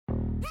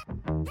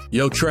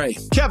Yo, Trey.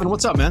 Kevin,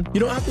 what's up, man? You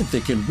know, I've been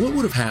thinking, what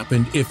would have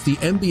happened if the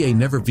NBA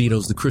never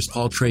vetoes the Chris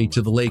Paul trade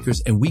to the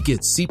Lakers and we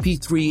get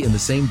CP3 in the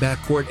same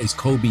backcourt as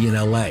Kobe in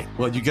LA?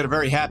 Well, you get a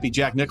very happy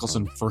Jack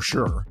Nicholson for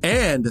sure.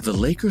 And the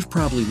Lakers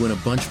probably win a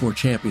bunch more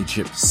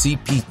championships.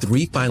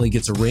 CP3 finally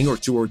gets a ring or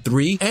two or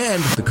three,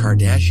 and the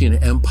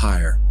Kardashian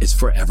empire is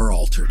forever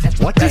altered.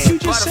 What did you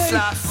just say?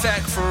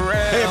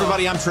 Hey,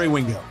 everybody, I'm Trey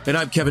Wingo. And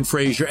I'm Kevin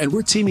Frazier, and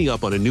we're teaming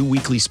up on a new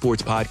weekly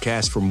sports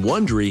podcast from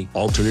Wondery,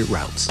 Alternate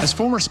Routes. As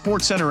former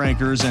Sports Center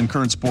anchors and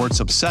current sports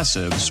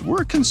obsessives,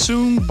 we're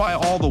consumed by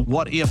all the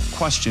what-if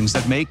questions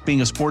that make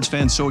being a sports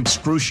fan so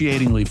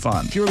excruciatingly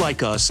fun. If you're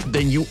like us,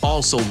 then you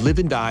also live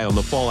and die on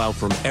the fallout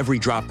from every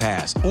drop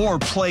pass. Or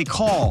play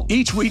call.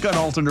 Each week on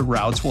Alternate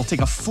Routes, we'll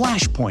take a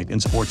flashpoint in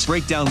sports,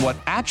 break down what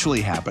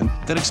actually happened,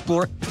 then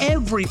explore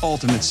every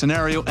alternate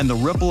scenario and the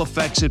ripple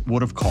effects it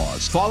would have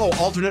caused. Follow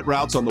Alternate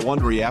Routes on the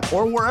Wondery app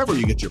or wherever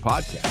you get your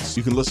podcasts.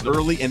 You can listen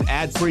early and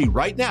ad-free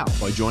right now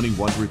by joining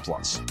Wondery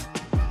Plus.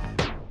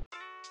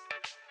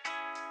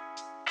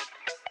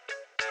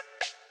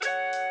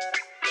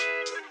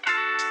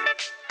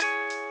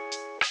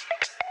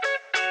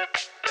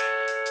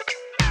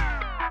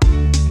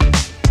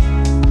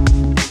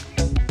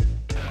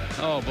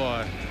 Oh,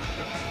 boy.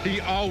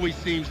 He always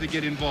seems to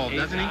get involved,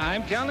 doesn't he?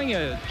 I'm telling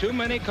you, too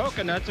many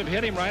coconuts have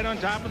hit him right on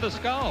top of the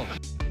skull.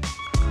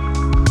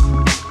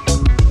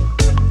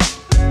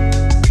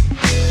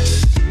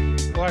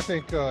 Well, I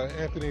think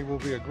Anthony will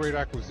be a great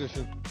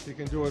acquisition. He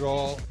can do it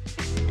all.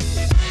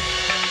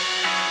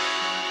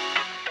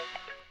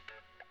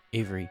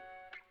 Avery,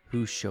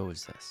 whose show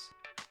is this?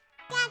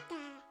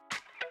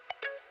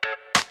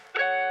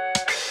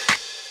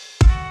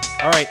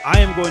 All right, I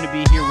am going to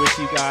be here with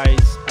you guys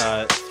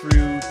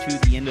through to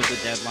the end of the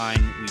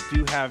deadline. We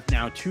do have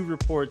now two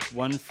reports,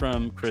 one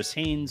from Chris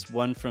Haynes,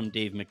 one from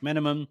Dave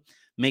McMenamin,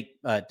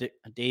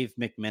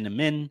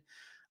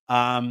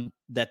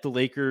 that the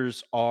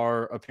Lakers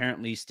are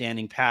apparently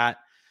standing pat.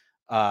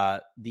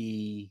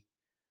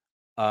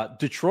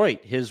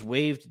 Detroit has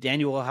waived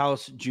Daniel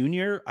House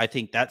Jr. I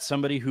think that's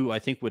somebody who I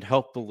think would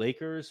help the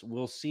Lakers.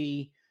 We'll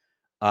see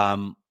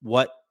how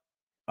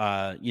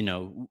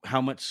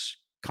much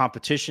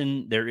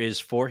competition there is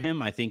for him.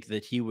 I think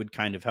that he would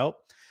kind of help.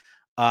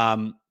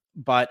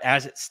 But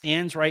as it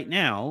stands right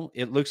now,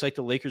 it looks like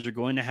the Lakers are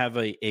going to have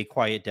a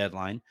quiet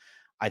deadline.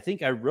 I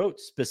think I wrote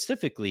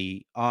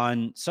specifically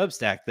on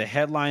Substack, the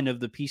headline of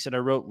the piece that I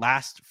wrote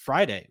last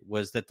Friday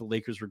was that the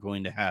Lakers were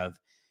going to have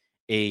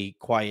a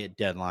quiet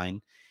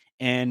deadline.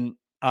 And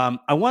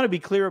I want to be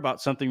clear about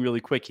something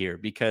really quick here,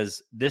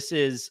 because this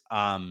is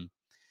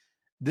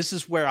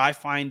where I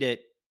find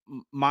it,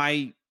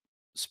 my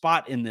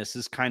spot in this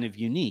is kind of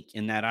unique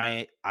in that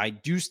I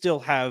do still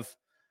have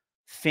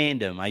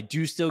fandom. I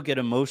do still get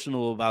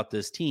emotional about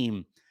this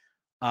team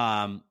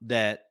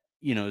that,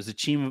 you know, is a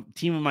team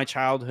of my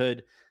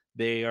childhood.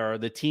 They are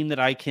the team that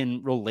I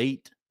can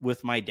relate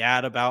with my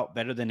dad about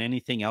better than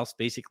anything else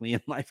basically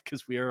in life,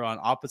 because we are on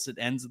opposite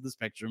ends of the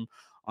spectrum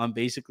on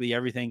basically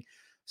everything.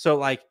 So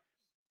like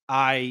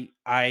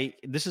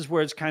this is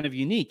where it's kind of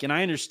unique. And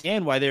I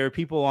understand why there are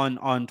people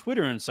on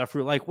Twitter and stuff who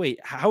are like, wait,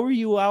 how are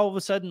you all of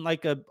a sudden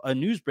like a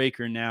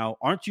newsbreaker now?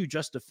 Aren't you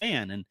just a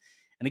fan? And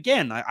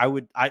again,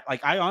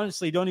 I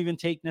honestly don't even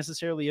take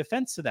necessarily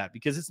offense to that,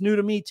 because it's new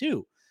to me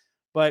too.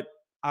 But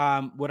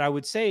what I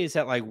would say is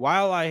that, like,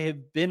 while I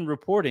have been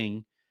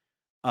reporting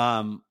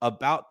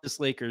about this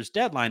Lakers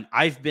deadline,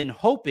 I've been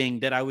hoping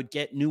that I would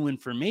get new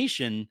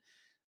information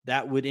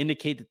that would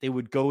indicate that they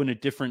would go in a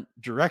different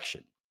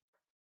direction.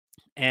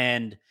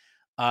 And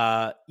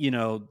the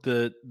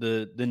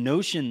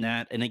notion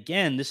that, and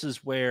again, this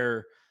is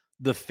where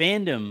the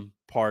fandom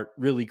part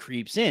really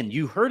creeps in.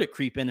 You heard it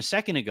creep in a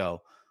second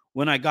ago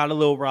when I got a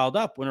little riled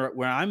up,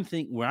 where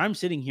I'm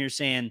sitting here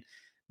saying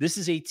this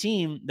is a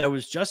team that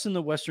was just in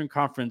the Western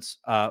Conference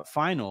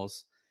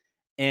Finals,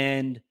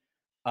 and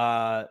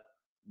a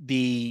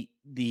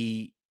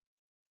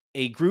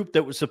group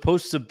that was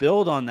supposed to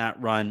build on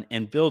that run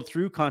and build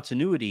through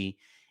continuity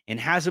and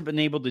hasn't been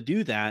able to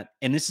do that.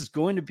 And this is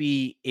going to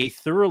be a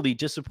thoroughly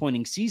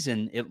disappointing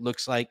season, it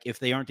looks like, if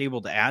they aren't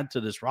able to add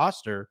to this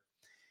roster,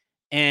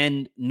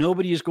 and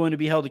nobody is going to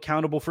be held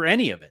accountable for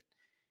any of it.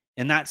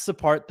 And that's the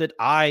part that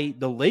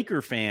the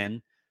Laker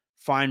fan,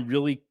 find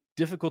really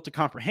difficult to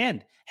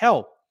comprehend.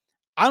 Hell,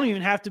 I don't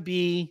even have to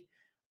be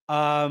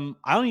a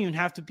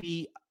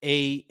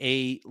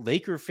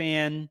Laker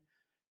fan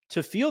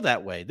to feel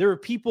that way. There are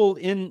people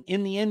in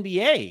the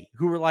NBA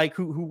who are like,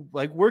 who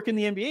work in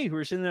the NBA, who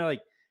are sitting there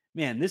like,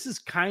 man, this is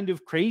kind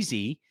of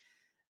crazy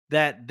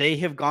that they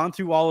have gone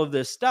through all of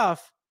this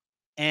stuff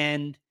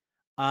and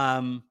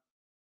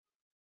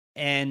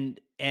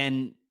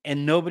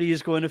nobody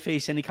is going to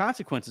face any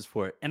consequences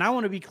for it. And I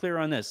want to be clear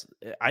on this.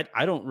 I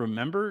don't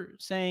remember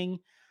saying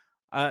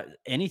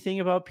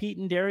anything about Pete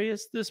and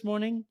Darius this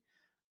morning.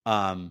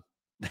 I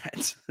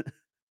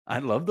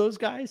love those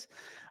guys.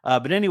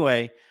 But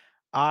anyway,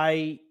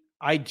 I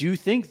do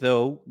think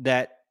though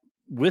that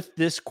with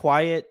this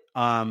quiet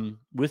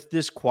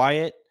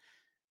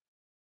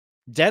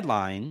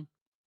deadline,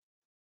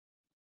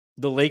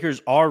 the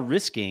Lakers are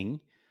risking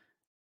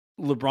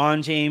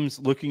LeBron James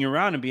looking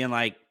around and being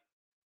like,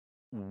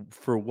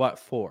 for what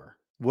for?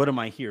 What am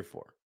I here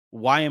for?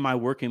 Why am I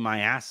working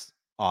my ass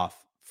off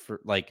for,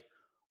 like,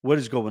 what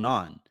is going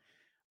on?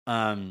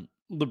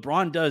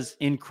 LeBron does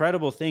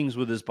incredible things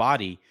with his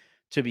body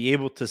to be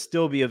able to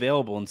still be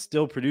available and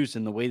still produce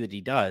in the way that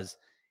he does.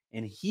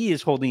 And he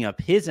is holding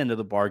up his end of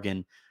the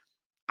bargain,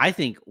 I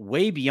think,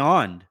 way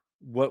beyond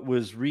what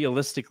was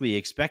realistically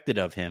expected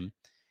of him.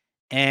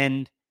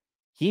 And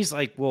he's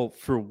like, well,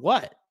 for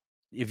what?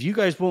 If you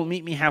guys won't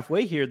meet me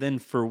halfway here, then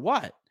for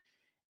what?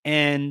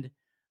 And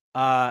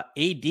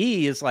AD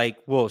is like,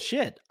 well,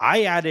 shit,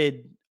 I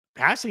added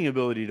passing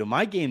ability to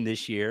my game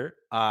this year.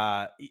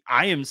 I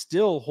am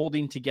still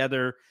holding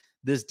together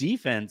this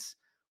defense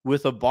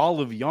with a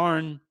ball of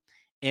yarn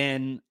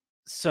and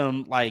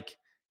some like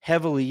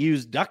heavily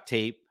used duct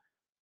tape.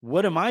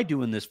 What am I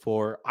doing this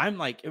for? I'm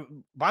like,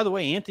 by the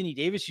way, Anthony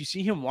Davis, you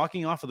see him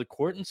walking off of the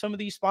court in some of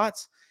these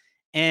spots,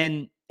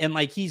 and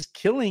like he's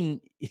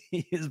killing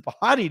his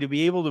body to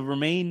be able to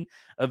remain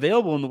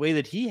available in the way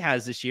that he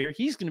has this year.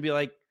 He's going to be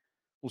like,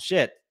 well,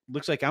 shit,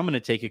 looks like I'm going to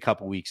take a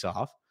couple weeks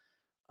off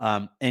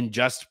and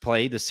just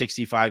play the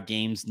 65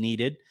 games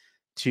needed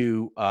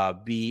to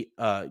be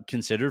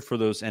considered for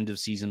those end of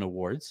season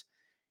awards.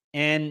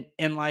 And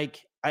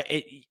like,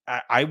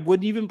 I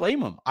wouldn't even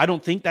blame them. I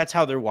don't think that's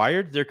how they're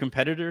wired. They're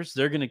competitors.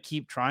 They're going to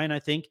keep trying, I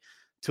think,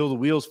 till the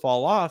wheels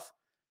fall off.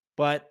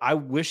 But I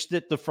wish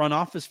that the front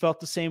office felt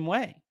the same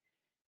way.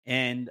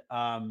 And,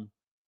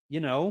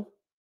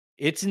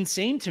 it's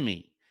insane to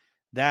me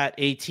that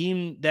a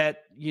team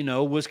that,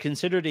 was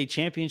considered a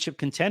championship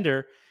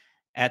contender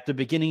at the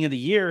beginning of the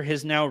year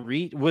has now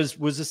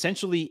was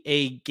essentially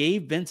a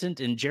Gabe Vincent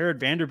and Jared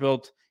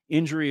Vanderbilt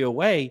injury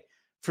away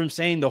from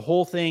saying the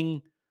whole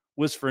thing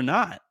was for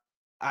naught.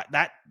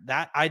 I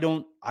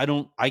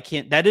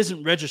can't, that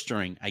isn't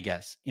registering, I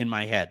guess, in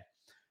my head.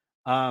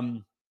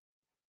 All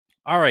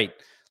right,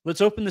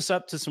 let's open this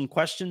up to some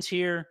questions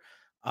here.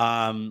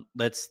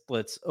 Let's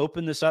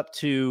open this up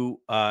to,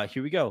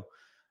 here we go.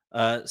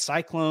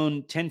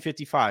 Cyclone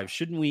 1055.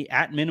 Shouldn't we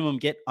at minimum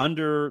get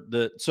under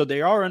so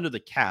they are under the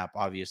cap,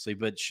 obviously,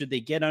 but should they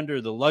get under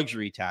the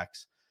luxury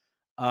tax?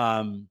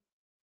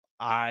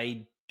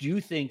 I do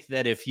think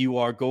that if you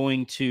are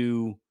going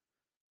to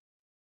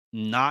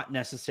not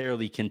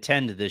necessarily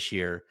contend this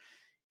year,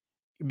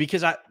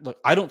 because I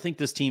don't think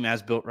this team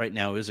as built right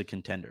now is a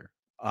contender,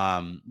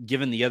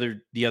 given the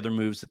other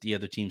moves that the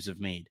other teams have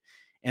made.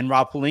 And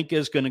Rob Pelinka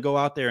is going to go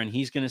out there and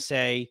he's going to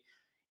say,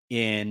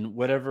 in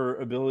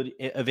whatever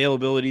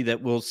availability that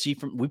we'll see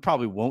from, we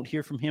probably won't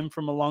hear from him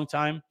from a long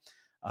time.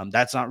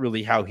 That's not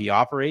really how he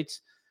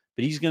operates,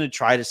 but he's going to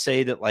try to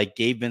say that like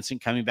Gabe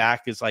Vincent coming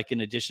back is like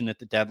an addition at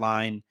the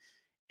deadline,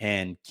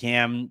 and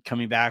Cam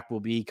coming back will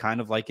be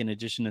kind of like an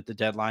addition at the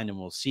deadline. And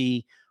we'll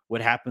see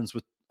what happens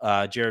with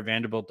Jared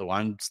Vanderbilt, though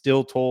I'm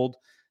still told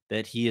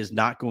that he is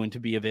not going to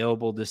be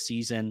available this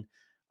season.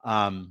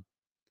 So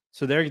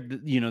they're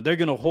going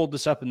to hold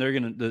this up and they're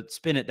going to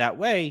spin it that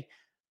way.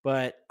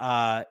 But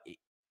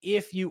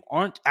if you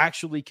aren't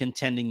actually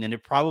contending, then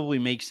it probably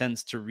makes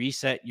sense to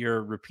reset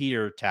your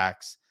repeater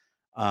tax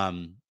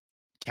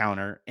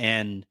counter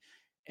and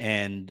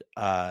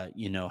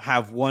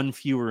have one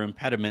fewer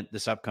impediment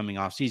this upcoming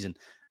offseason,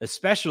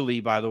 especially,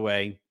 by the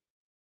way,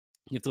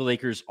 if the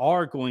Lakers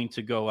are going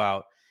to go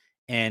out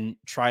and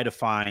try to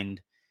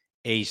find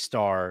a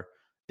star,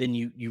 then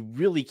you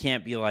really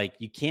can't be like,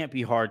 you can't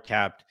be hard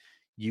capped.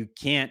 You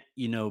can't,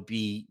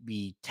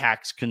 be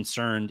tax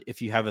concerned if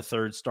you have a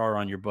third star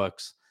on your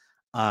books.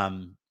 I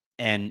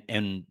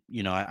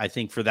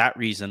think for that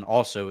reason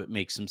also it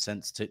makes some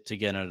sense to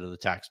get under the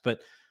tax. But,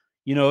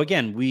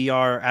 again, we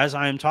are, as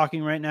I am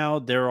talking right now,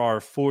 there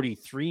are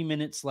 43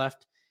 minutes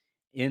left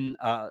in,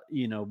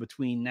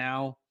 between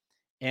now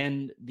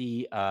and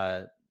the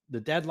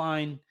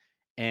deadline,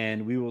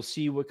 and we will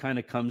see what kind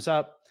of comes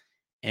up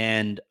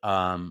and,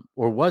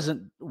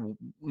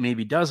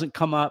 maybe doesn't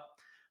come up.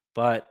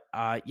 But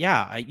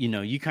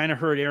you kind of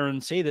heard Aaron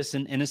say this,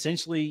 and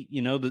essentially,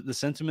 the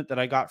sentiment that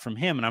I got from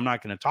him, and I'm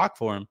not going to talk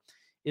for him,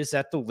 is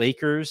that the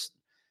Lakers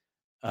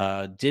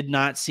did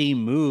not see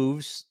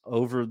moves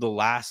over the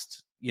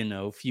last,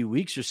 few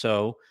weeks or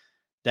so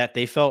that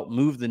they felt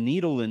moved the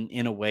needle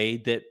in a way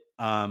that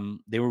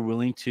they were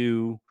willing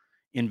to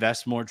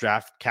invest more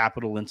draft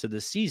capital into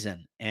this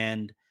season.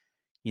 And,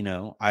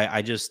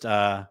 I just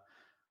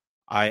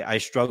I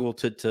struggle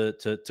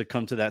to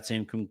come to that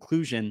same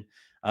conclusion.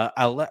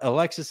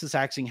 Alexis is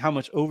asking, how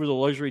much over the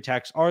luxury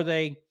tax are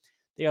they?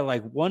 They are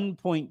like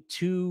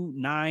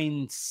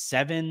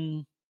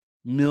 1.297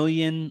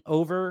 million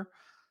over.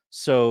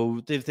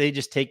 So if they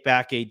just take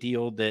back a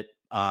deal that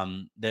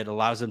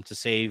allows them to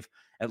save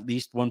at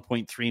least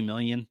 1.3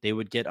 million, they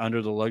would get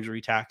under the luxury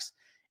tax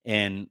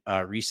and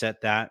reset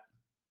that.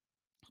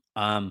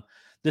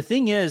 The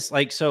thing is,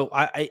 like, so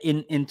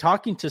in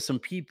talking to some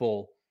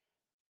people,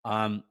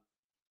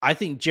 I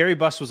think Jerry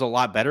Buss was a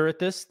lot better at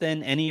this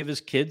than any of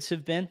his kids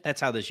have been. That's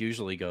how this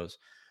usually goes.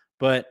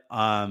 But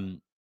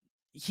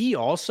he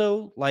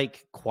also,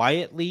 like,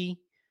 quietly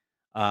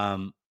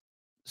um,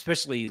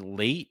 especially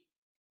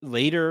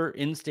later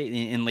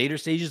in later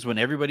stages when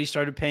everybody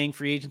started paying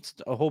free agents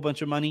a whole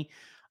bunch of money.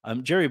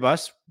 Jerry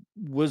Buss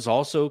was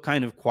also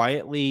kind of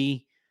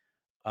quietly,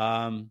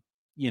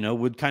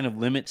 would kind of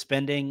limit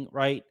spending,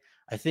 right?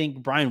 I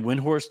think Brian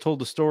Windhorst told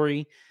the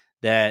story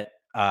that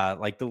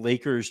like the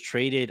Lakers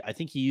traded. I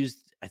think he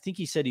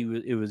said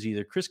it was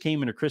either Chris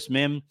Kaman or Chris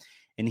Mim,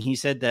 and he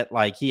said that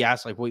like he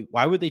asked like, wait,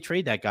 why would they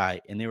trade that guy?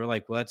 And they were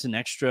like, well, that's an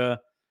extra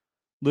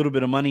little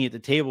bit of money at the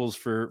tables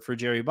for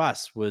Jerry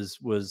Buss.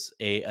 Was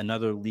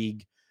another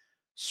league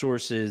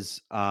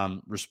source's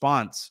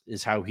response,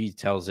 is how he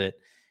tells it.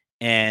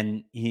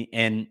 And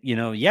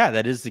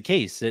that is the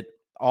case, that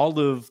all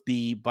of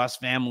the Buss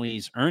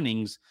family's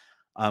earnings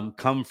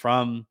come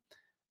from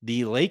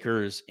the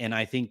Lakers. And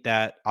I think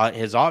that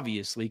has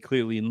obviously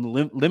clearly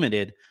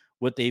limited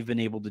what they've been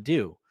able to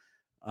do.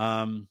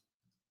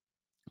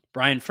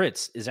 Brian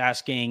Fritz is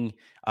asking,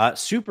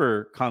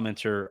 super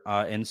commenter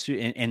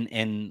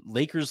and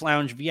Lakers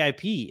Lounge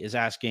VIP is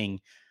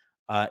asking,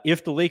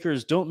 if the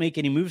Lakers don't make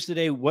any moves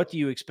today, what do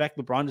you expect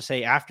LeBron to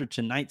say after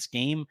tonight's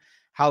game?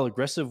 How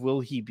aggressive will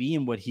he be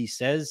in what he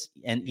says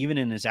and even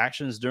in his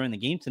actions during the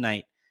game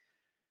tonight?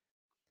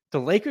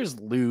 The Lakers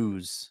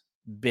lose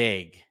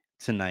big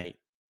tonight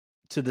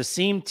to the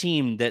same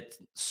team that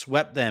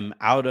swept them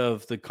out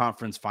of the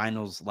conference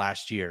finals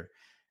last year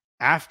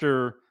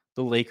after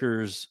the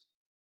Lakers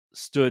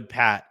stood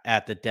pat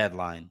at the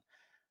deadline.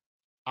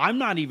 I'm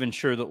not even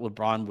sure that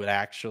LeBron would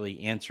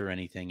actually answer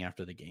anything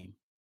after the game.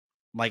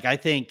 Like, I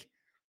think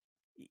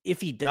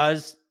if he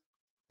does,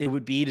 it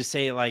would be to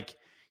say like,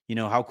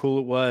 how cool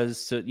it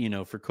was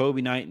to, for Kobe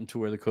night and to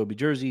wear the Kobe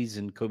jerseys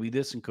and Kobe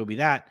this and Kobe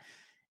that.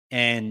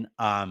 And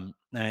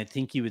I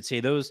think he would say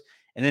those.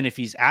 And then if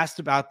he's asked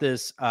about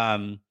this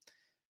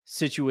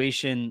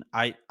situation,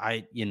 I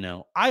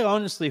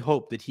honestly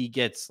hope that he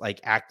gets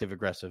like active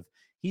aggressive.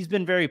 He's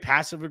been very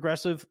passive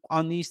aggressive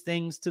on these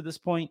things to this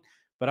point,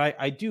 but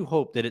I do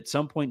hope that at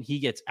some point he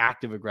gets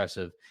active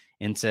aggressive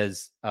and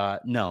says,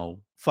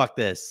 no, fuck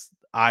this.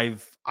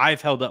 I've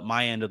held up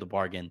my end of the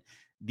bargain.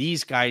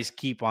 These guys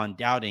keep on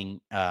doubting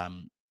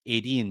AD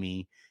and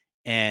me,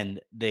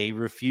 and they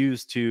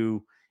refuse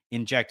to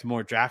inject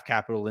more draft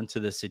capital into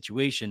this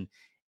situation,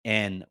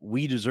 and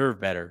we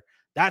deserve better.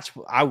 That's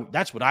what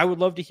I would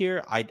love to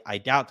hear. I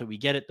doubt that we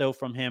get it though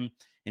from him.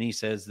 And he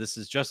says, this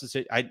is just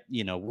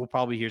we'll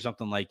probably hear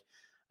something like,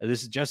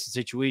 this is just a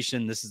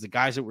situation. This is the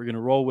guys that we're going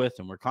to roll with,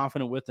 and we're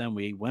confident with them.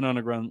 We went on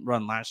a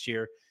run last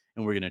year,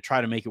 and we're going to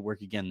try to make it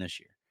work again this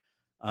year.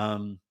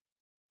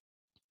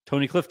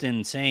 Tony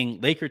Clifton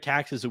saying Laker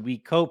tax is a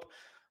weak cope.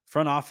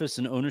 Front office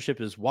and ownership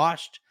is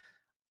washed.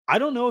 I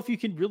don't know if you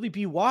can really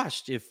be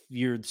washed if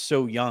you're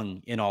so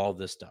young in all of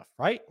this stuff,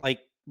 right? Like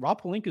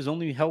Rob Pelinka's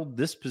only held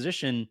this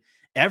position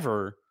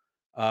ever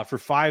for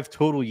 5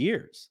 total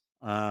years.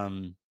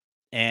 And,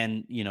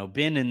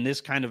 been in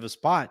this kind of a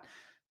spot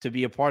to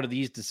be a part of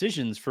these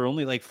decisions for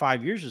only like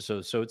 5 years or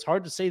so. So it's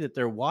hard to say that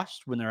they're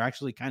washed when they're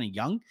actually kind of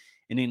young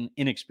and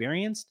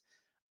inexperienced.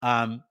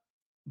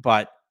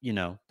 But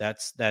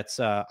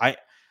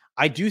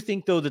I do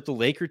think though that the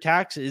Laker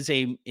tax is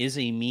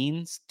a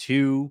means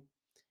to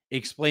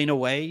explain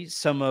away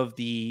some of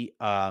the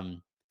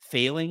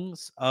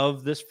failings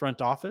of this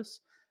front office.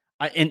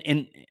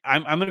 I'm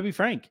going to be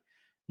frank,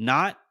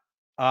 not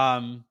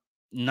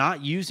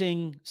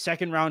using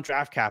second round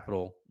draft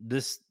capital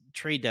this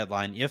trade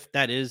deadline, if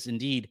that is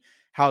indeed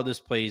how this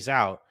plays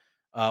out,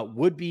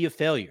 would be a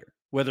failure.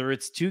 Whether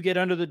it's to get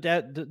under the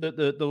debt,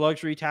 the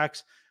luxury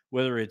tax,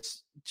 whether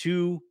it's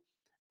to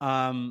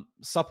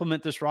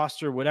supplement this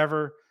roster,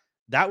 whatever,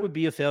 that would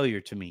be a failure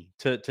to me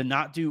to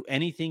not do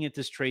anything at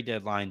this trade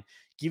deadline,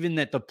 given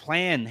that the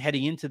plan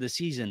heading into the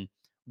season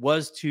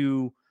was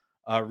to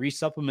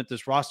resupplement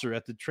this roster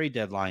at the trade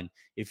deadline.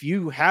 If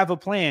you have a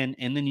plan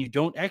and then you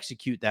don't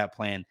execute that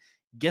plan,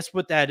 guess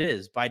what that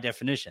is by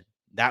definition?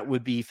 That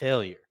would be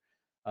failure.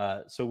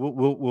 So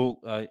we'll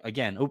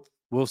again,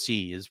 we'll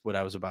see is what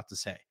I was about to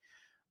say.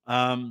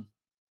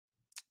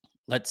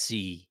 Let's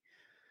see.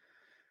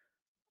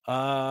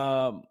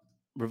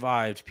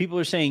 Revived. People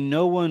are saying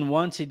no one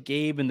wanted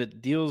Gabe and the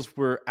deals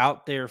were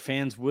out there.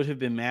 Fans would have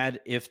been mad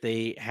if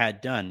they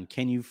had done.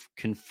 Can you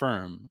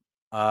confirm?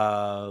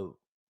 I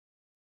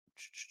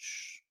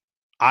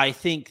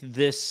think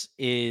this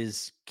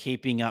is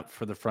keeping up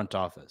for the front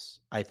office.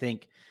 I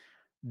think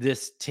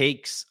this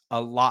takes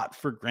a lot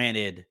for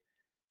granted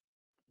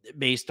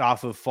based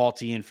off of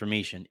faulty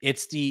information.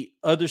 It's the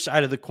other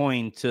side of the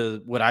coin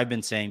to what I've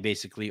been saying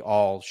basically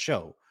all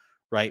show,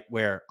 right?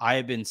 Where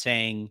I've been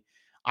saying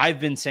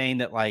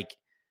that like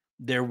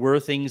there were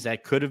things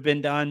that could have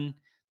been done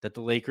that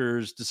the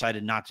Lakers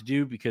decided not to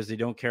do because they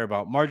don't care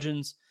about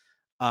margins.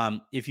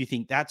 If you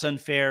think that's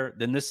unfair,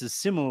 then this is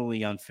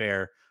similarly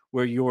unfair,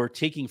 where you're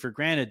taking for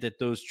granted that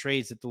those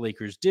trades that the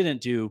Lakers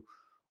didn't do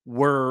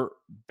were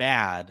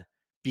bad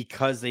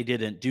because they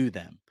didn't do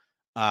them.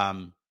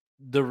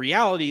 The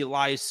reality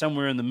lies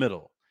somewhere in the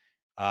middle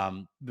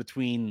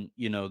between,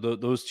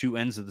 those two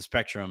ends of the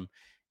spectrum.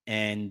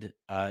 And,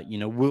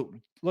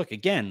 we'll look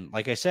again,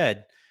 like I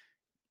said,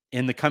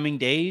 in the coming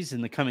days,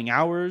 in the coming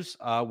hours,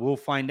 we'll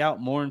find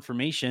out more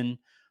information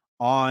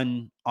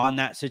on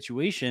that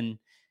situation.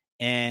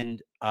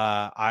 And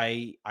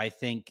I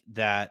think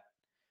that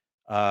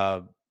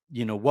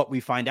what we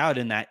find out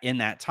in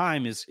that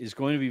time is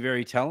going to be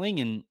very telling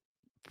and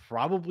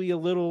probably a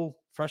little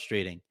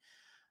frustrating.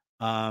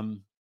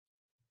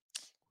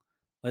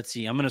 Let's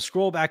see. I'm going to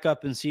scroll back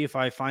up and see if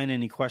I find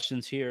any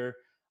questions here.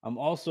 I'm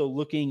also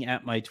looking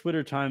at my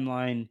Twitter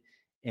timeline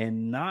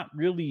and not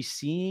really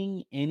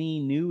seeing any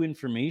new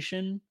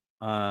information.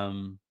 I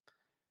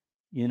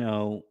don't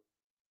know.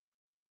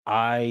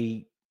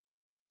 I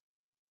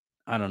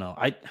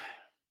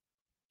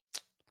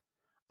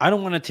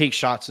don't want to take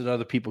shots at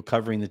other people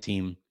covering the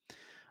team.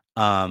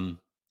 And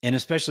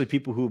especially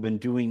people who have been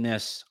doing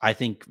this, I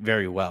think,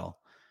 very well.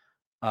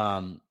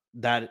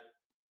 That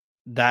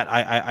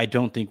I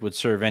don't think would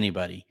serve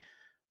anybody.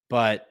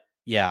 But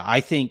yeah,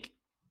 I think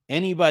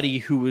anybody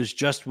who was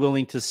just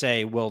willing to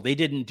say, well, they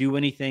didn't do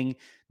anything,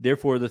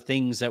 therefore the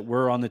things that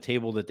were on the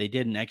table that they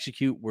didn't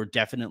execute were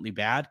definitely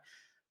bad,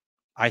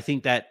 I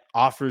think that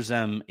offers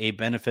them a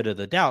benefit of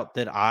the doubt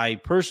that I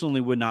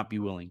personally would not be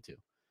willing to.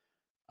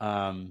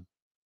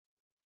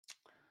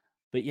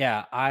 But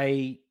yeah,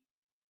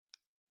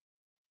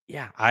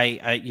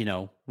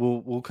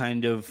 we'll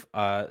kind of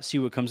see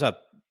what comes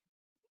up.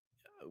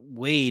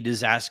 Wade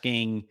is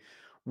asking,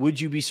 would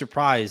you be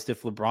surprised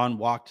if LeBron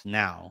walked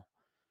now?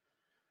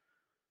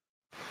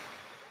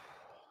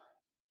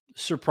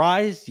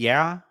 Surprised?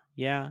 Yeah.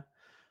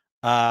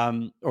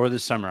 Or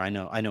this summer. I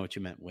know what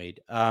you meant,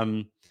 Wade.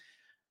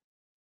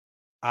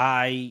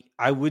 I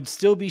would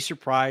still be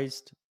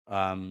surprised.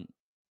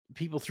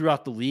 People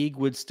throughout the league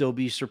would still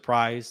be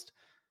surprised,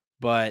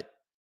 but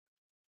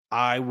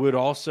I would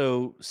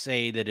also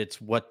say that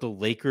it's what the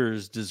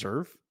Lakers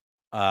deserve.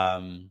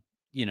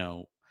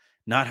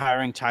 Not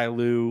hiring Ty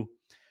Lue,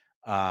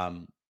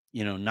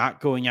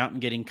 not going out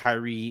and getting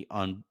Kyrie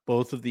on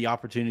both of the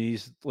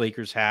opportunities the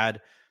Lakers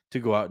had to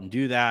go out and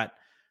do that.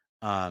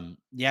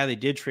 They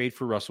did trade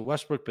for Russell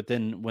Westbrook, but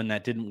then when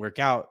that didn't work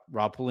out,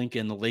 Rob Pelinka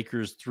and the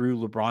Lakers threw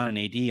LeBron and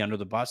AD under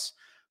the bus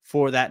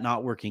for that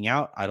not working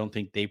out. I don't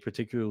think they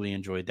particularly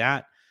enjoyed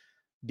that.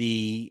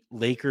 The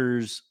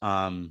Lakers,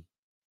 not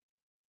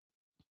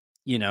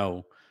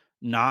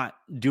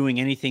doing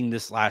anything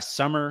this last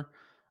summer,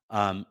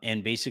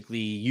 and basically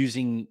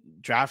using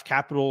draft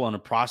capital on a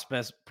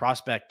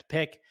prospect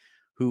pick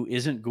who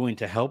isn't going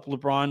to help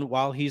LeBron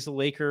while he's a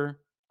Laker,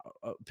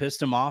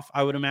 pissed him off,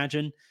 I would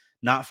imagine.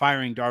 Not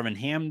firing Darvin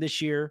Ham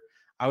this year,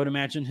 I would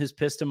imagine, has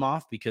pissed him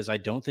off because I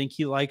don't think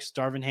he likes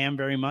Darvin Ham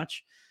very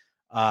much.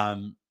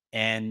 And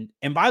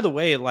by the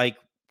way,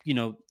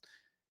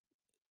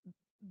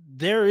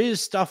 there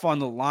is stuff on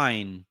the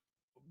line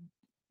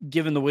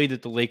given the way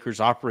that the Lakers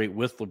operate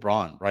with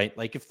LeBron, right?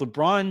 Like if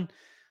LeBron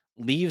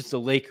leaves the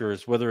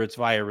Lakers, whether it's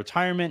via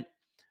retirement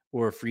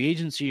or free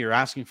agency or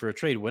asking for a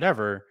trade,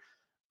 whatever,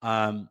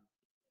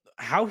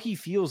 how he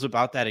feels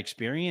about that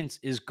experience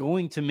is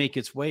going to make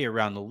its way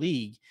around the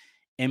league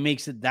and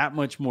makes it that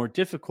much more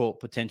difficult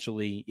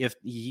potentially if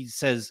he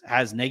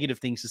has negative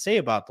things to say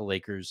about the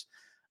Lakers.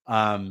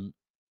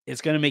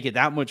 It's going to make it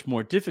that much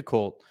more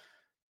difficult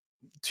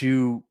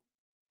to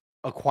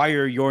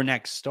acquire your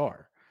next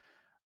star.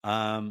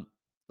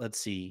 Let's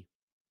see.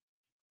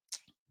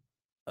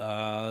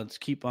 Let's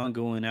keep on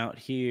going out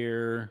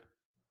here.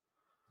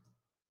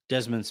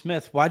 Desmond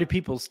Smith, why do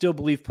people still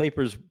believe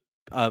players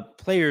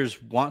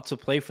want to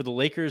play for the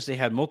Lakers? They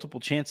had multiple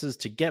chances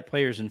to get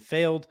players and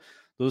failed.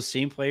 Those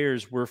same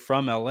players were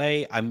from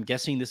LA. I'm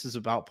guessing this is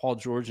about Paul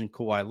George and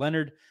Kawhi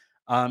Leonard.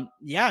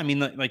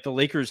 The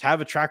Lakers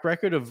have a track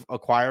record of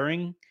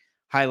acquiring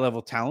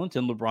high-level talent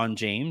in LeBron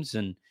James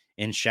and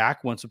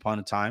Shaq once upon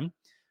a time,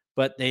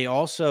 but they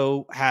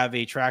also have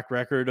a track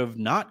record of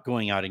not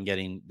going out and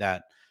getting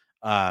that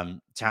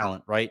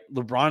talent, right?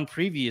 LeBron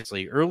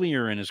previously,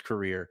 earlier in his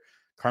career,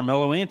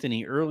 Carmelo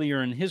Anthony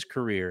earlier in his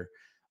career,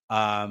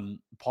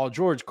 Paul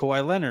George,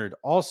 Kawhi Leonard,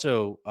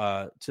 also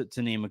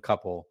to name a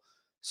couple.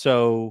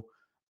 So,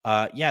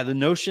 the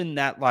notion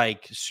that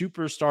like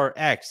superstar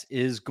X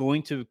is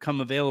going to come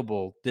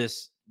available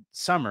this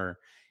summer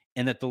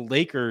and that the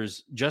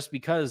Lakers, just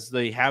because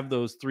they have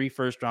those 3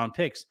 first-round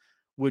picks,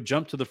 would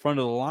jump to the front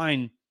of the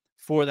line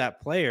for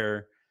that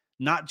player,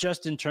 not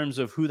just in terms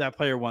of who that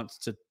player wants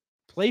to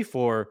play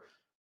for,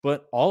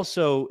 but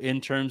also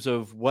in terms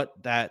of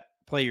what that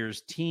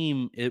player's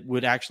team it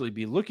would actually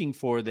be looking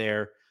for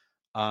there.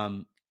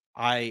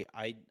 I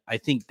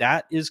think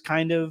that is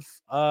kind of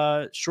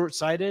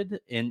short-sighted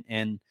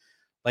and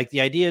like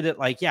the idea that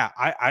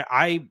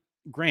I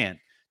grant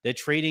that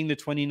trading the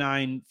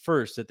 29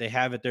 first that they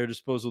have at their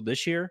disposal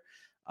this year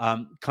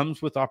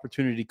comes with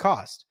opportunity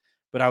cost.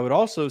 But I would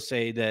also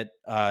say that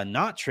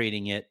not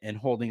trading it and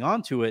holding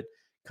on to it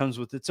comes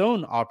with its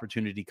own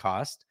opportunity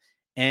cost.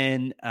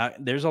 And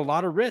there's a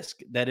lot of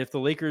risk that if the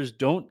Lakers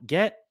don't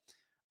get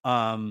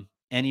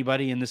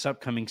anybody in this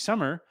upcoming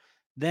summer,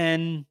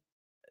 then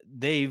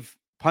they've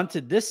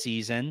punted this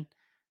season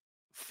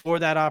for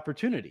that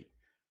opportunity.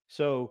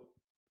 So,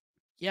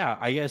 Yeah,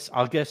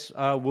 I'll guess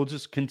we'll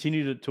just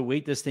continue to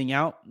wait this thing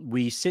out.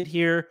 We sit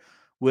here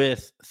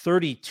with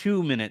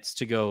 32 minutes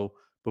to go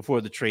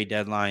before the trade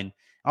deadline.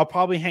 I'll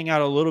probably hang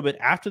out a little bit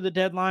after the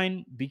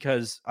deadline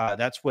because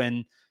that's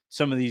when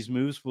some of these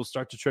moves will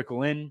start to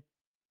trickle in.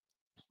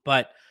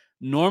 But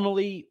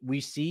normally we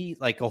see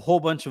like a whole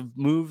bunch of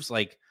moves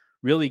like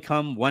really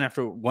come one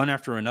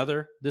after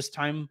another this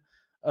time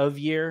of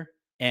year,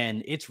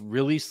 and it's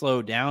really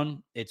slowed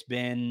down. It's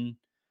been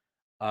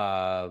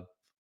uh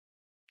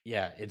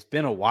yeah, it's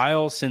been a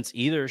while since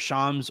either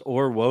Shams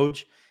or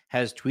Woj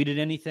has tweeted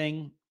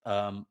anything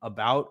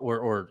about,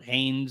 or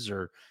Haynes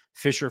or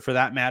Fisher for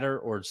that matter,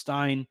 or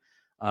Stein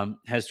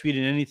has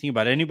tweeted anything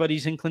about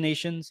anybody's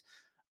inclinations.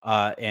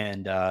 So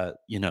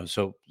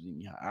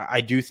yeah, I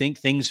do think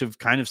things have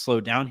kind of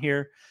slowed down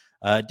here.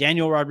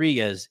 Daniel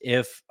Rodriguez,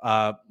 if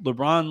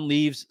LeBron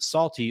leaves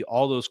salty,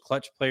 all those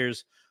clutch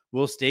players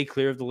will stay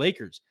clear of the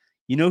Lakers.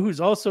 You know who's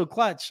also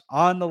clutch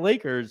on the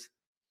Lakers,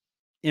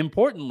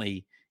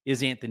 importantly,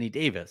 is Anthony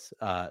Davis.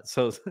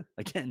 So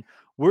again,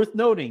 worth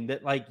noting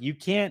that like you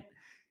can't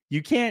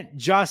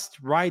just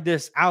ride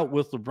this out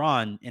with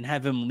LeBron and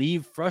have him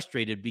leave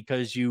frustrated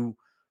because you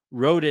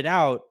wrote it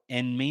out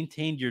and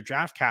maintained your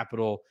draft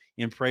capital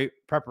in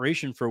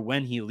preparation for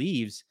when he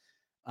leaves,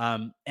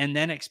 and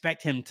then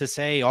expect him to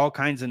say all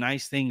kinds of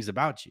nice things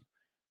about you.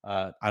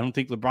 I don't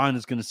think LeBron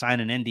is going to sign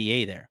an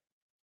NDA there.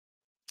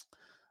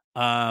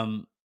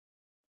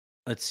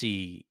 Let's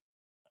see.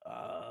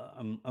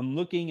 I'm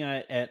looking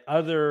at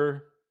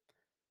other.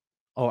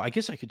 Oh, I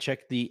guess I could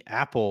check the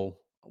Apple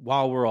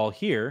while we're all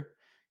here.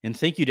 And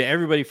thank you to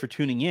everybody for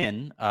tuning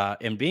in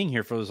and being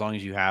here for as long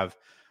as you have.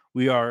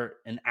 We are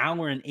an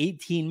hour and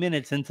 18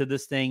 minutes into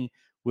this thing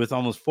with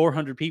almost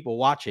 400 people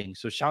watching.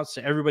 So shouts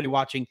to everybody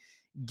watching,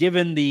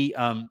 given the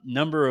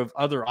number of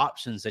other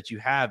options that you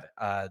have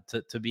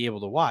to be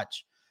able to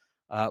watch.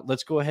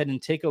 Let's go ahead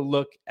and take a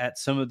look at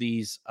some of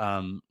these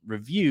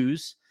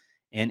reviews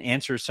and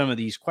answer some of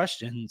these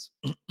questions.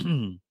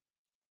 I'm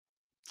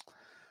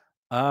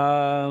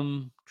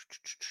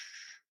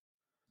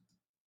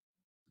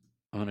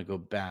going to go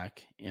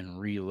back and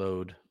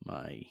reload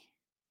my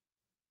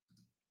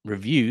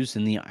reviews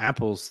in the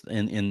apples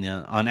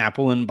on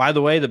Apple. And by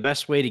the way, the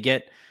best way to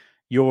get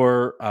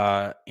your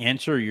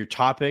answer, your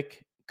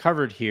topic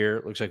covered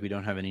here, looks like we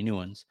don't have any new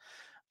ones,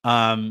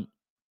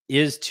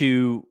 is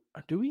to,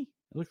 do we? It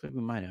looks like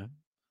we might have.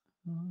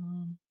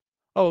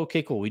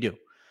 Okay, cool. We do.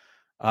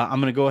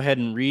 I'm going to go ahead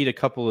and read a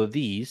couple of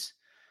these.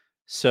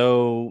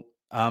 So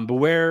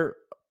Beware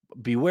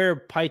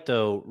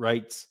Paito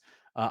writes,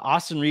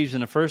 Austin Reeves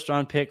in a first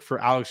round pick for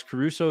Alex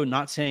Caruso.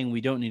 Not saying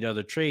we don't need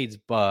other trades,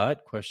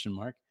 but ?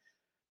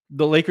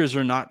 The Lakers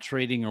are not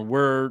trading, or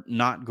were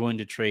not going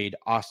to trade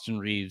Austin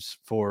Reeves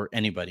for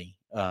anybody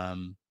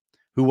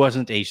who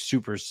wasn't a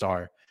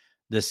superstar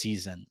this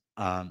season.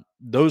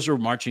 Those are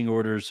marching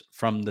orders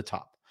from the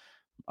top.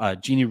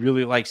 Jeannie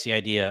really likes the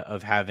idea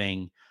of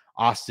having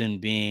Austin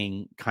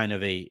being kind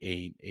of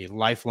a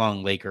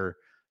lifelong Laker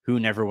who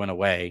never went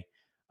away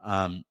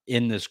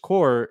in this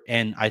core.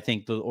 And I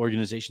think the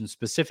organization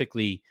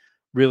specifically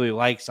really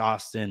likes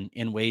Austin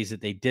in ways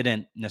that they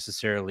didn't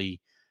necessarily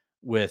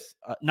with,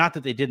 not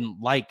that they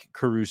didn't like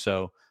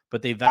Caruso,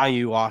 but they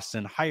value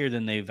Austin higher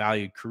than they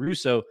valued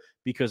Caruso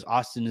because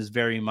Austin is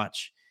very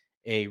much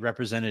a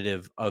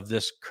representative of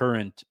this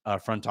current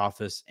front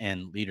office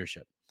and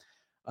leadership.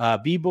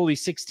 B-Bully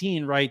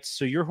 16 writes,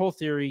 so your whole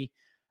theory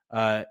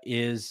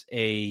is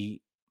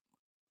play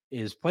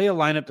a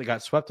lineup that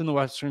got swept in the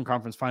Western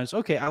Conference Finals.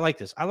 Okay, I like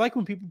this. I like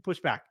when people push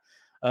back.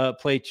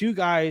 Play two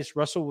guys,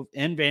 Russell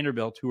and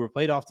Vanderbilt, who were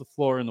played off the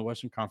floor in the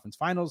Western Conference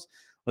Finals.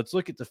 Let's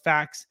look at the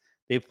facts.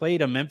 They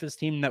played a Memphis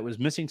team that was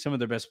missing some of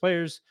their best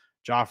players,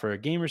 Ja for a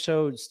game or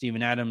so,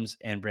 Steven Adams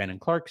and Brandon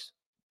Clark.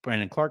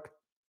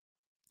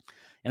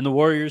 And the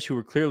Warriors, who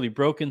were clearly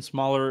broken,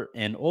 smaller,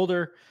 and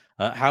older.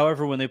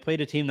 However, when they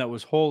played a team that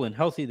was whole and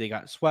healthy, they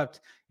got swept.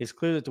 It's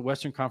clear that the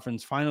Western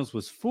Conference Finals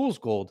was fool's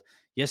gold.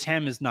 Yes,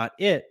 Ham is not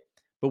it,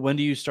 but when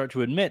do you start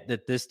to admit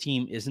that this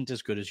team isn't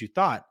as good as you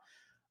thought?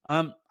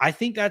 I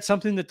think that's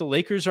something that the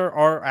Lakers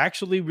are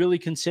actually really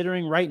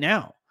considering right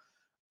now.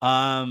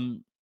 I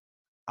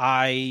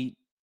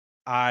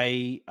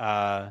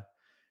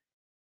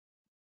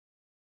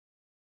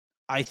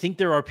think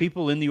there are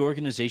people in the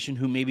organization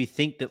who maybe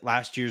think that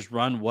last year's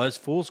run was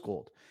fool's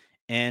gold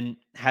and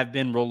have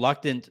been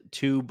reluctant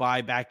to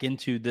buy back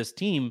into this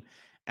team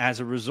as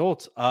a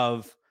result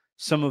of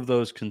some of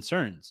those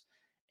concerns.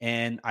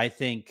 And I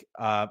think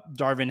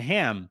Darvin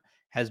Ham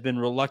has been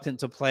reluctant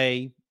to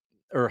play,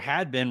 or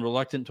had been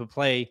reluctant to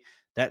play,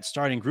 that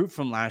starting group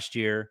from last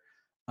year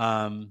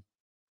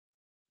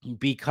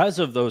because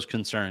of those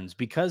concerns,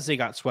 because they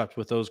got swept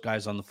with those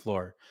guys on the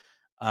floor.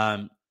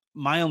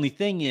 My only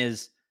thing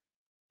is,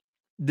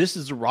 this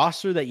is a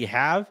roster that you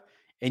have,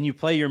 and you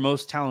play your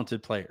most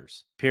talented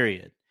players,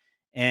 period.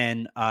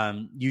 And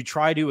you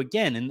try to,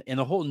 again, and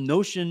the whole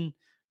notion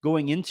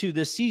going into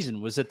this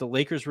season was that the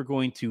Lakers were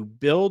going to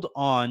build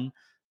on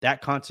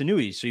that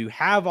continuity. So you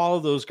have all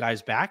of those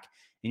guys back,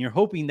 and you're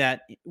hoping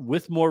that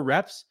with more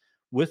reps,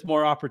 with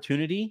more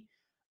opportunity,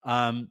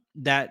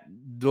 that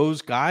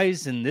those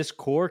guys in this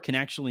core can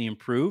actually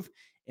improve.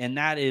 And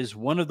that is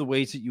one of the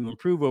ways that you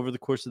improve over the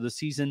course of the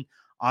season,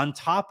 on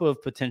top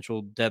of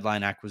potential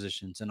deadline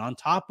acquisitions and on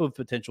top of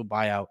potential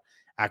buyout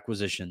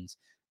acquisitions.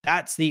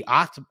 That's the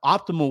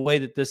optimal way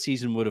that this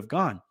season would have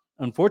gone.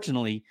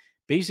 Unfortunately,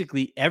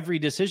 basically every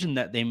decision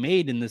that they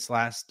made in this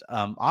last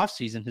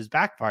offseason has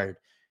backfired.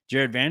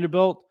 Jared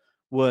Vanderbilt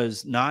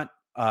was not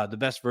the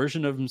best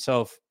version of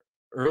himself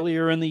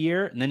earlier in the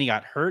year, and then he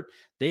got hurt.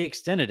 They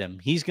extended him.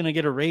 He's going to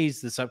get a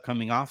raise this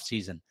upcoming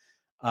offseason.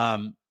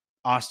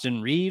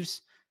 Austin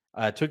Reeves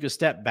took a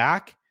step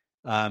back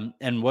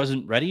and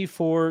wasn't ready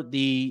for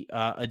the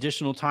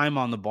additional time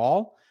on the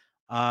ball.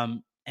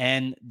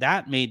 And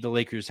that made the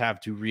Lakers have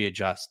to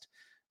readjust.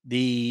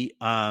 The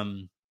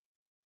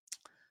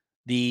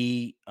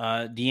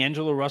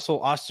D'Angelo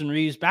Russell, Austin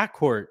Reeves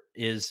backcourt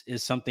is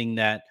something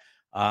that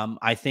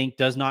I think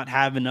does not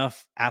have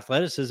enough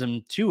athleticism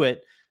to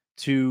it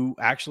to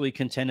actually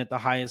contend at the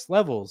highest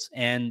levels.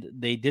 And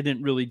they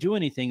didn't really do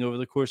anything over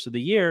the course of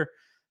the year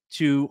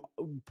to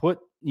put,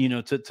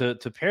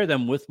 to pair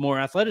them with more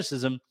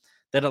athleticism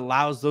that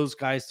allows those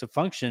guys to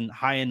function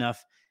high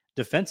enough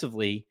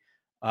defensively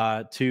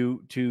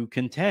to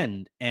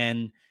contend.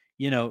 And,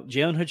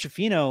 Jalen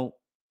Hood-Schifino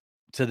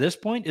to this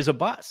point is a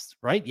bust,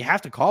 right? You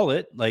have to call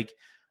it. Like,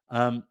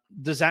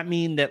 does that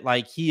mean that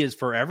like he is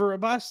forever a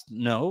bust?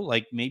 No,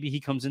 like maybe he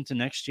comes into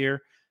next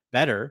year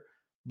better.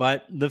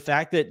 But the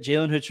fact that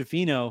Jalen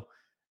Hood-Schifino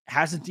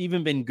hasn't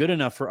even been good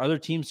enough for other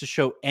teams to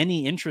show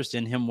any interest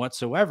in him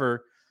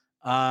whatsoever,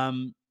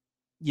 that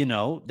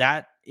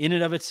in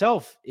and of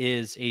itself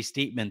is a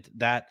statement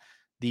that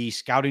the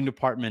scouting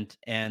department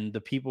and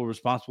the people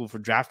responsible for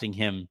drafting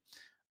him,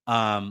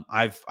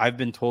 I've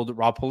been told that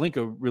Rob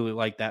Pelinka really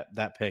liked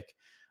that pick.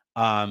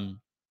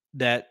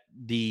 That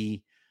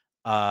the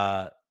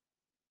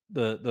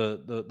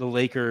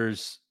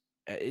Lakers,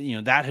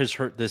 that has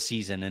hurt this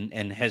season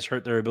and has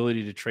hurt their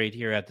ability to trade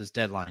here at this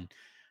deadline.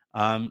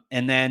 And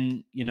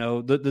then,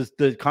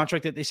 the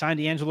contract that they signed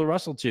D'Angelo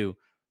Russell to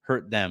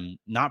hurt them.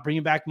 Not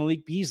bringing back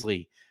Malik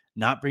Beasley,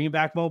 not bringing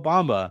back Mo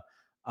Bamba,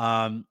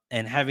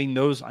 and having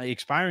those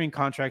expiring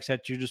contracts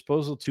at your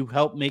disposal to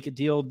help make a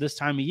deal this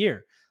time of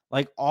year.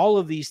 Like all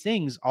of these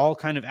things all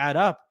kind of add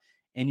up,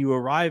 and you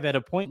arrive at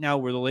a point now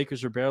where the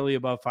Lakers are barely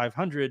above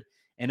 500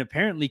 and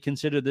apparently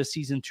consider this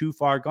season too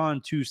far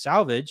gone to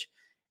salvage.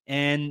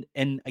 And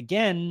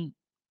again,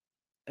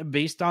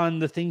 based on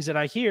the things that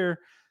I hear,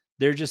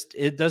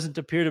 it doesn't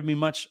appear to be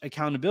much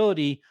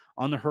accountability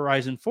on the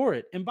horizon for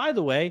it. And by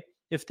the way,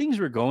 if things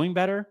were going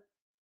better,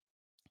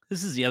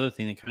 this is the other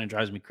thing that kind of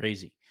drives me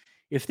crazy.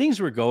 If things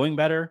were going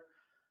better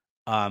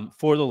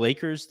for the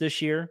Lakers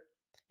this year,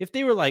 if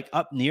they were like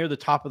up near the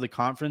top of the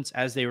conference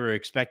as they were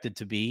expected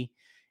to be,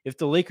 if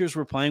the Lakers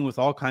were playing with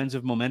all kinds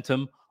of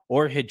momentum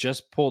or had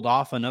just pulled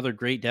off another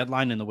great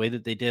deadline in the way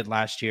that they did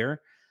last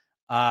year,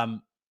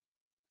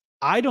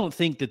 I don't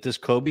think that this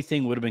Kobe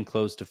thing would have been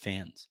closed to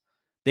fans.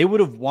 They would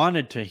have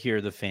wanted to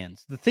hear the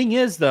fans. The thing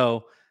is,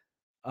 though,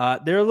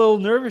 they're a little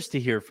nervous to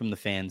hear from the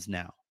fans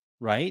now,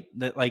 right?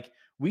 That like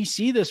we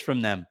see this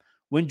from them.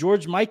 When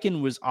George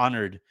Mikan was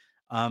honored,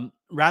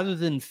 rather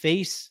than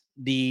face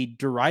the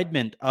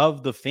deridement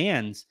of the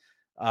fans,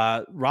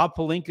 Rob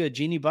Pelinka,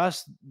 Jeannie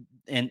Buss,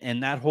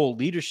 and that whole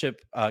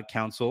leadership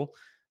council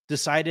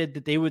decided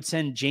that they would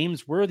send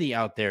James Worthy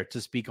out there to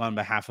speak on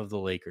behalf of the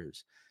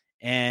Lakers.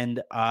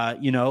 And,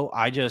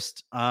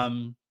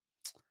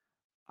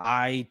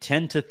 I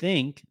tend to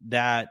think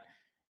that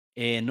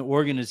an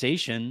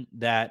organization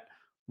that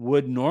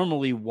would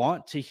normally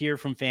want to hear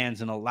from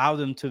fans and allow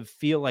them to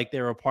feel like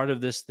they're a part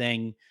of this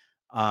thing,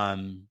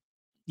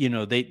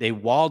 they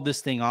walled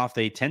this thing off,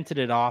 they tented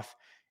it off.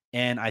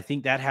 And I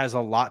think that has a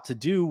lot to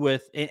do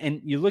with,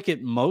 and you look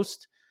at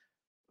most,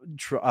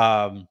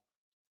 statue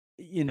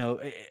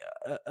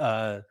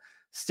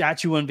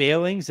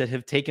unveilings that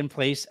have taken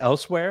place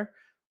elsewhere,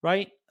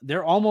 right?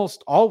 They're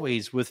almost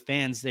always with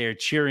fans there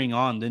cheering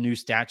on the new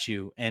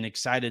statue and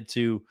excited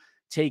to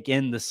take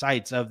in the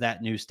sights of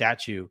that new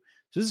statue.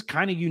 So this is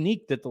kind of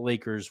unique that the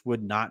Lakers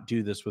would not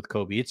do this with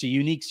Kobe. It's a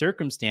unique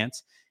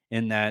circumstance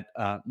in that,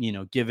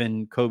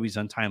 given Kobe's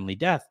untimely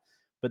death,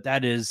 but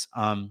that is,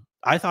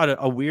 I thought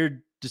a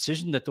weird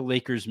decision that the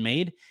Lakers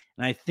made.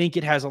 And I think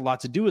it has a lot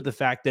to do with the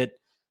fact that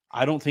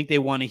I don't think they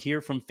want to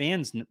hear from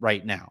fans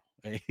right now.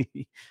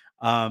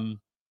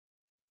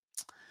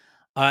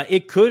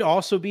 It could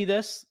also be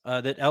this,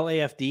 that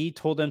LAFD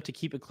told them to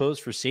keep it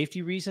closed for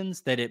safety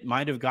reasons, that it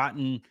might have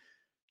gotten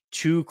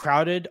too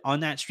crowded on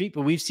that street,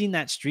 but we've seen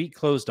that street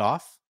closed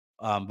off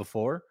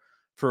before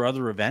for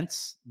other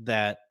events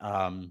that,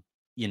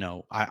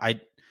 I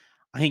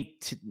think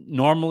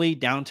normally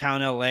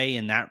downtown LA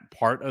and that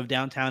part of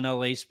downtown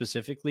LA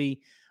specifically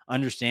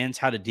understands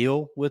how to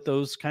deal with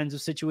those kinds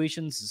of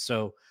situations.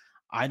 So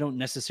I don't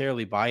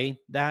necessarily buy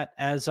that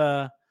as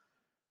an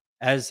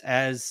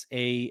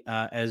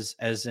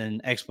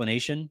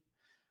explanation.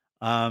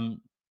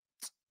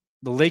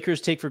 The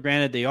Lakers take for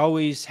granted they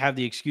always have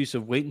the excuse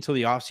of wait until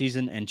the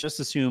offseason and just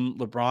assume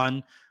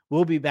LeBron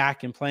will be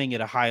back and playing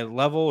at a high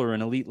level or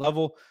an elite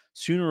level.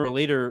 Sooner or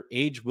later,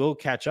 age will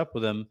catch up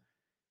with him.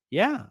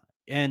 Yeah.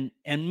 And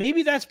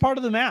maybe that's part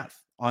of the math.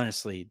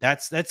 Honestly,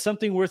 that's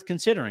something worth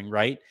considering,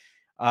 right?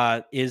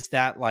 Is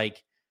that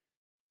like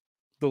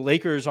the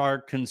Lakers are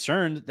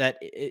concerned that,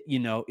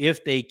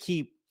 if they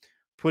keep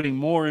putting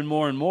more and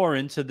more and more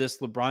into this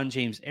LeBron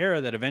James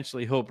era, that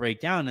eventually he'll break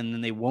down, and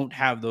then they won't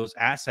have those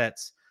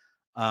assets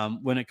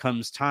when it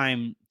comes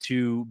time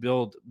to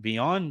build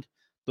beyond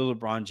the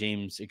LeBron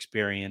James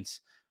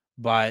experience.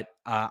 But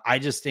I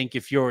just think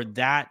if you're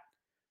that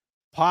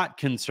pot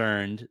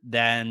concerned,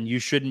 then you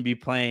shouldn't be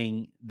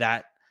playing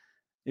that.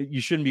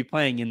 You shouldn't be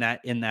playing in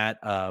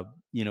that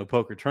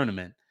poker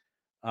tournament.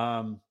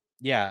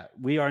 Yeah,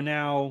 we are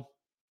now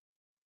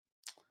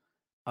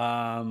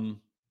 20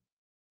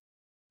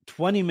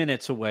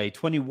 minutes away,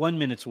 21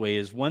 minutes away,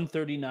 is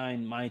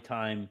 1:39 my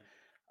time.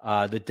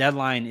 The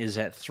deadline is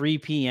at 3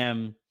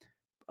 p.m.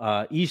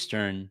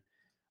 Eastern.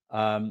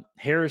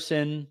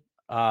 Harrison,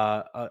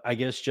 I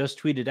guess, just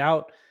tweeted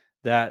out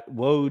that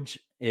Woj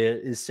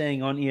is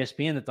saying on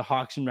ESPN that the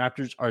Hawks and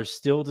Raptors are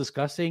still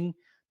discussing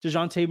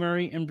DeJounte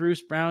Murray and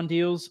Bruce Brown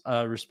deals,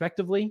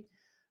 respectively.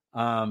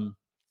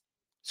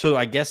 So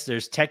I guess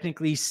there's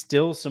technically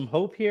still some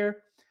hope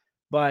here,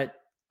 but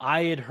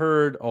I had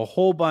heard a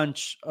whole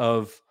bunch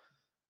of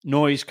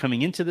noise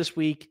coming into this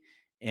week,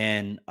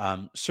 and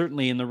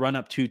certainly in the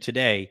run-up to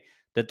today,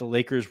 that the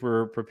Lakers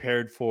were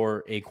prepared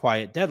for a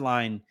quiet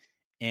deadline.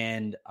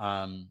 And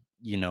I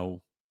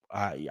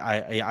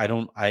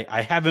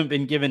haven't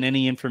been given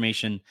any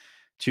information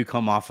to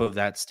come off of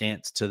that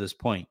stance to this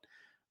point.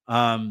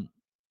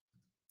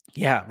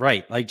 Yeah,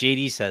 right. Like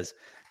JD says,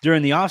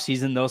 during the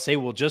offseason, they'll say,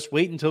 well, just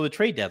wait until the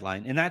trade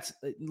deadline. And that's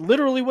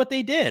literally what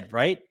they did,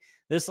 right?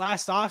 This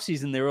last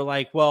offseason, they were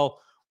like, well,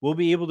 we'll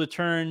be able to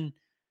turn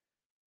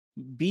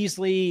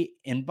Beasley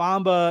and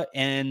Bamba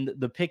and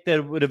the pick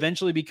that would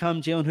eventually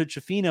become Jalen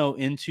Hood-Schifino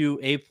into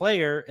a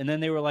player. And then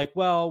they were like,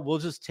 well, we'll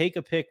just take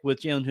a pick with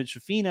Jalen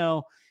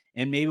Hood-Schifino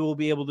and maybe we'll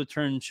be able to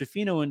turn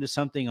Schifino into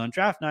something on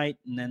draft night.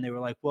 And then they were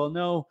like, well,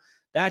 no,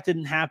 that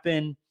didn't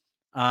happen.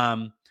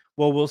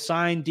 Well, we'll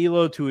sign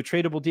D'Lo to a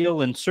tradable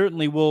deal, and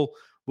certainly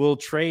we'll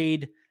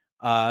trade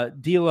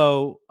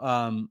D'Lo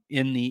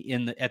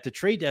at the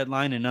trade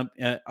deadline and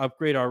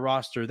upgrade our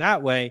roster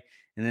that way.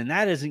 And then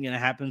that isn't going to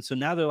happen. So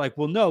now they're like,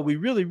 well, no, we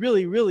really,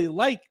 really, really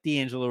like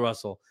D'Angelo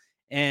Russell.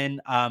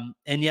 And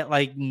yet,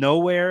 like,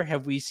 nowhere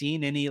have we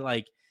seen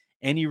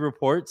any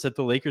reports that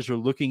the Lakers are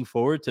looking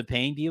forward to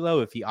paying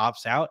D'Lo if he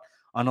opts out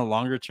on a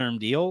longer term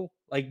deal.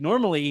 Like,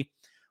 normally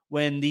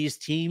when these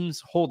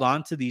teams hold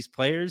on to these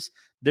players,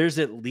 there's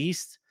at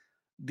least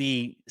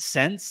the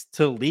sense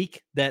to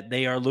leak that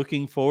they are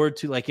looking forward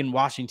to, like in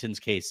Washington's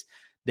case,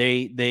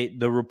 the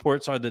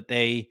reports are that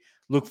they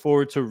look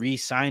forward to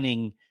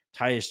re-signing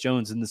Tyus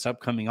Jones in this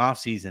upcoming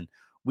offseason.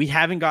 We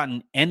haven't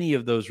gotten any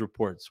of those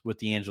reports with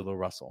D'Angelo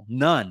Russell.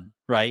 None,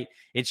 right?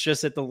 It's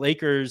just that the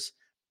Lakers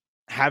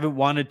haven't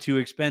wanted to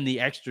expend the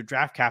extra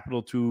draft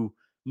capital to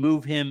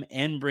move him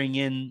and bring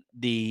in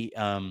the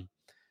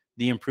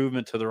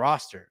improvement to the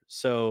roster.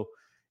 So,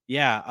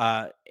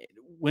 yeah,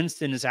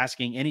 Winston is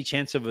asking, any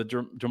chance of a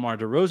DeMar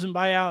DeRozan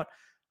buyout?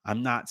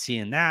 I'm not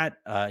seeing that.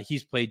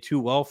 He's played too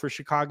well for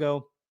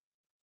Chicago.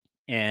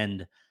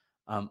 And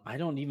I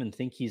don't even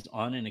think he's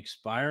on an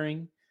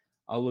expiring.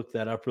 I'll look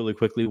that up really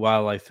quickly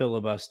while I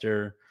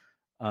filibuster.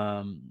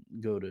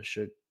 Go to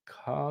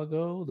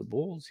Chicago, the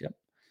Bulls. Yep.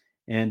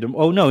 And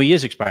oh no, he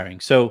is expiring.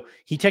 So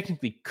he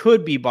technically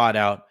could be bought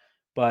out,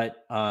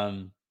 but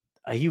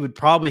he would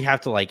probably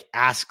have to like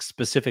ask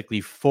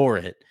specifically for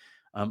it,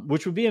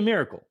 which would be a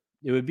miracle.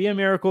 It would be a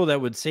miracle that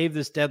would save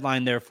this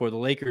deadline there for the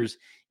Lakers.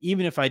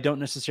 Even if I don't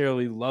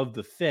necessarily love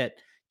the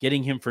fit,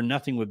 getting him for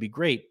nothing would be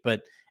great.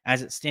 But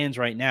as it stands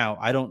right now,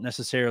 I don't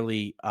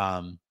necessarily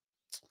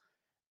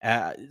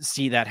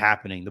see that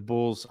happening. The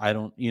Bulls, I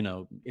don't,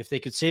 if they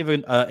could save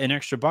an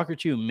extra buck or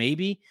two,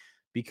 maybe,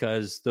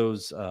 because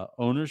those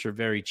owners are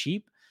very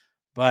cheap,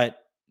 but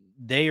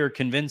they are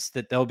convinced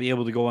that they'll be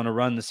able to go on a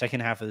run the second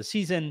half of the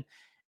season.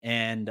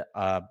 And,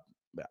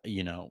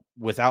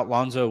 without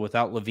Lonzo,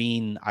 without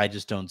Levine, I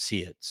just don't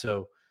see it.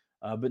 So,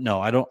 but no,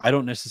 I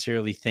don't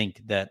necessarily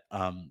think that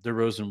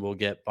DeRozan will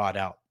get bought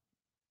out.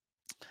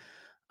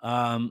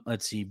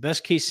 Let's see.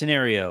 Best case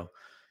scenario,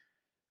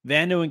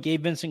 Vando and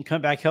Gabe Vincent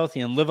come back healthy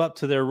and live up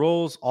to their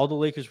roles. All the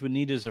Lakers would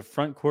need is a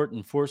front court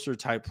enforcer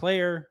type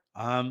player.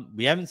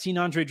 We haven't seen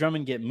Andre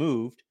Drummond get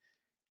moved,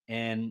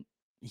 and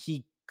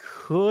he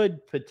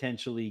could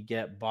potentially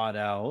get bought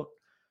out.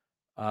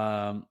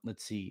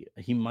 Let's see.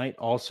 He might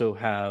also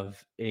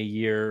have a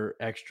year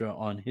extra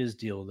on his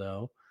deal,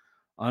 though.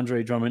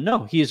 Andre Drummond,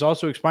 no, he is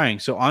also expiring.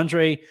 So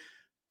Andre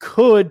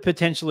could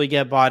potentially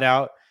get bought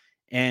out,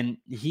 and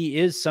he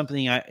is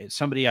somebody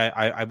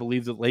I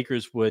believe the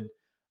Lakers would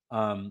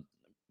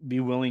be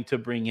willing to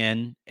bring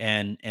in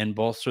and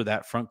bolster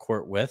that front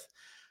court with.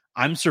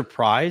 I'm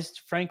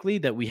surprised, frankly,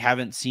 that we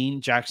haven't seen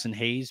Jackson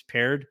Hayes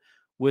paired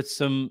with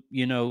some,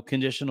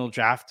 conditional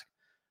draft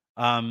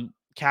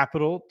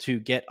capital to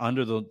get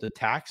under the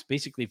tax.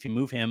 Basically, if you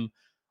move him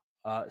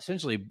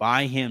essentially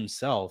by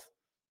himself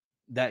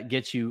that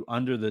gets you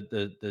under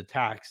the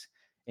tax.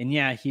 And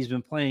yeah, he's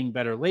been playing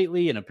better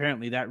lately, and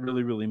apparently that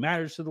really, really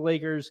matters to the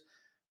Lakers.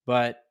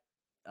 But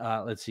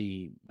let's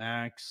see,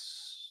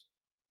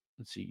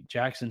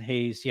 Jackson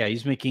Hayes. Yeah,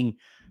 he's making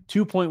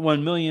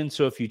 $2.1 million.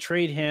 So if you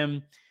trade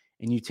him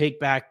and you take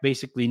back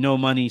basically no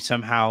money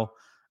somehow,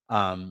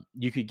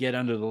 you could get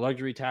under the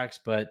luxury tax.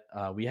 But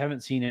we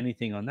haven't seen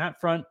anything on that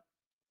front.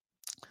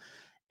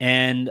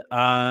 And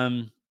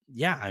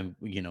yeah, I'm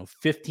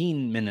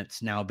 15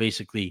 minutes now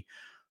basically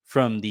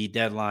from the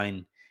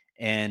deadline.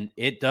 And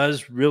it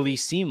does really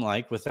seem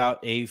like, without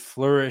a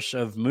flourish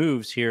of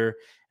moves here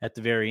at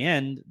the very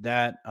end,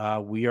 that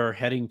we are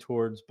heading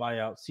towards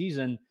buyout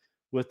season,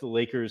 with the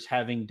Lakers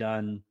having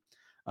done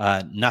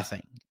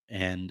nothing.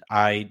 And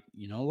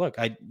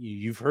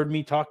you've heard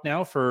me talk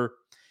now for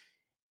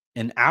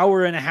an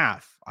hour and a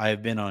half.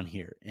 I've been on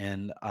here,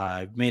 and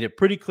I've made it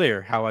pretty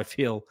clear how I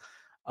feel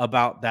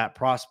about that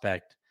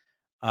prospect.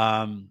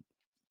 Let's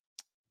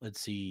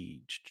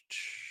see.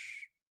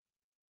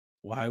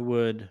 Why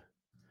would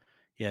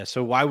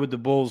the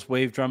Bulls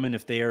waive Drummond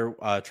if they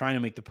are trying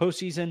to make the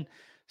postseason?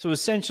 So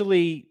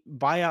essentially,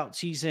 buyout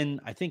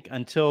season, I think,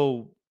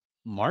 until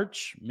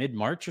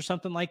mid-March or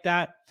something like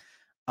that.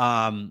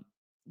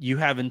 You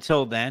have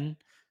until then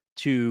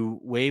to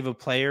waive a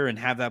player and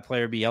have that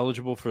player be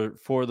eligible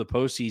for the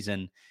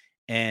postseason.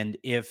 And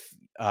if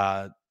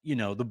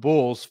the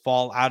Bulls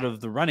fall out of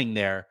the running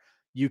there,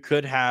 you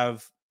could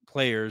have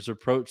players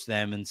approach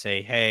them and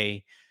say,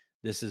 hey,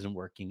 this isn't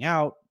working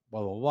out,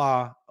 blah, blah,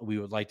 blah. We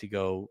would like to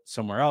go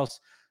somewhere else.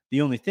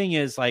 The only thing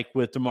is, like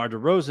with DeMar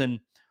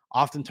DeRozan,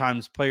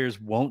 oftentimes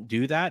players won't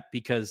do that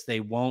because they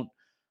won't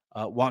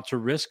want to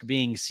risk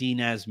being seen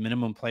as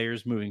minimum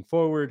players moving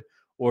forward,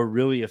 or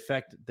really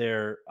affect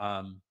their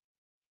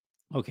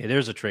okay,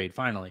 there's a trade.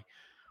 Finally,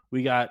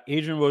 we got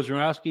Adrian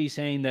Wojnarowski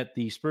saying that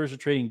the Spurs are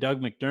trading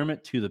Doug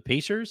McDermott to the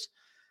Pacers.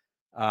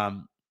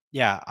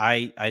 Yeah,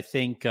 I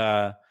think,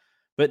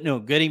 but no,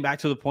 getting back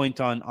to the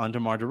point on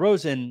DeMar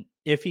DeRozan,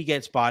 if he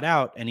gets bought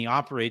out and he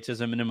operates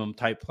as a minimum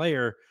type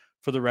player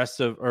for the rest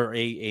of, or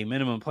a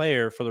minimum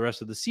player for the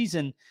rest of the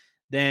season,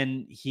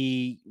 then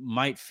he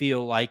might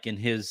feel like, and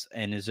his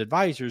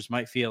advisors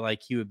might feel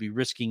like, he would be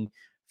risking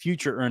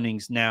future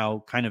earnings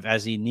now, kind of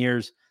as he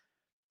nears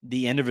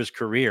the end of his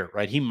career,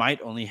 right? He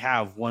might only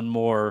have one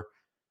more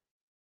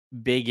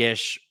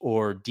big-ish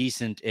or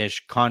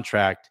decent-ish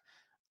contract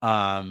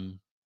left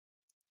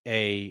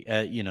in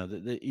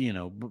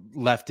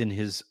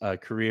his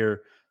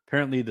career.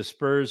 Apparently the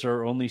Spurs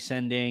are only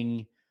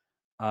sending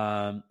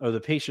or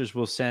the Pacers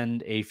will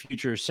send a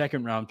future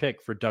second-round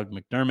pick for Doug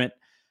McDermott.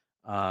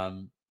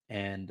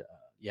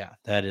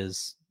 That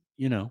is,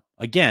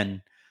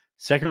 again,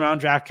 second-round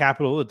draft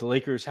capital that the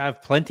Lakers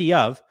have plenty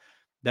of,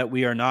 that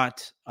we are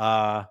not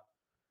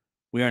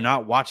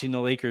watching the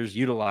Lakers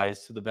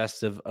utilize to the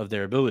best of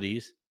their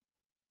abilities.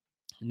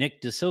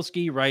 Nick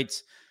Dasilski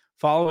writes,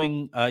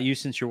 following you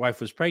since your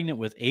wife was pregnant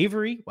with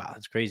Avery. Wow,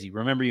 that's crazy.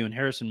 Remember you and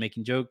Harrison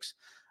making jokes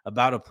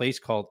about a place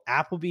called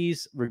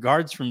Applebee's.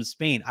 Regards from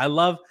Spain. I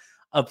love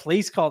a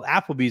place called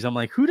Applebee's. I'm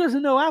like, who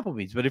doesn't know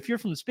Applebee's? But if you're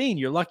from Spain,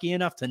 you're lucky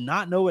enough to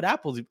not know what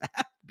Applebee's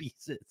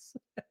is.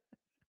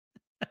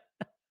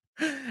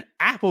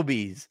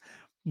 Applebee's,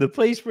 the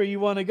place where you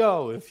want to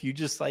go if you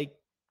just want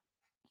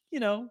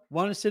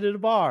to sit at a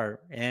bar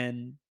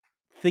and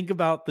think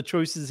about the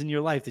choices in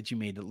your life that you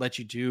made that let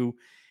you to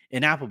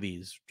an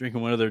Applebee's,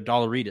 drinking one of their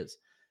Dollaritas.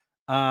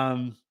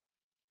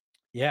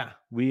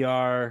 We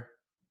are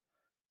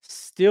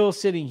still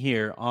sitting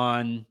here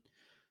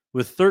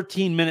with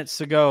 13 minutes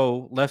to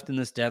go left in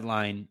this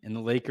deadline, and the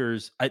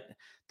Lakers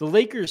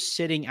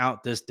sitting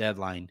out this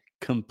deadline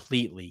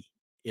completely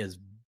is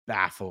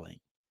baffling.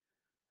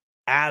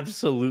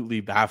 Absolutely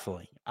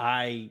baffling.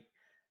 I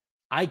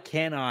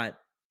cannot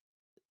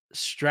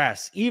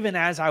stress, even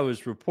as I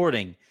was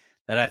reporting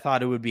that I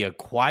thought it would be a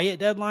quiet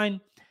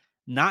deadline,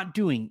 not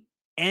doing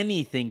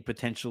anything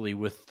potentially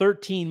with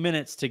 13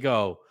 minutes to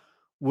go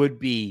would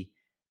be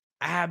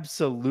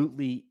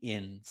absolutely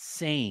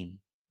insane,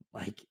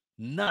 like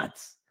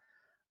nuts.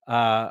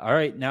 All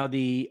right, now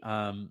the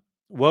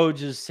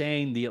Woj is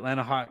saying the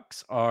Atlanta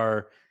Hawks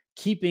are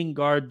keeping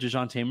guard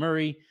DeJounte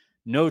Murray,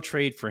 no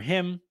trade for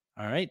him.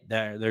 All right,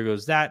 there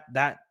goes that.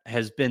 That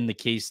has been the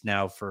case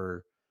now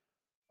for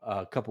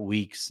a couple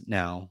weeks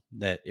now,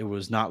 that it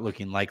was not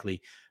looking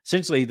likely.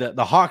 Essentially,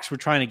 the Hawks were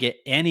trying to get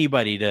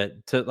anybody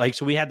to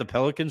so we had the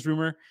Pelicans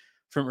rumor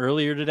from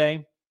earlier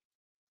today,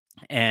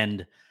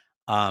 and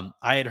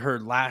I had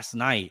heard last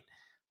night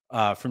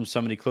from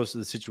somebody close to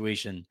the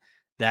situation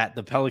that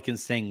the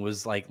Pelicans thing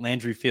was like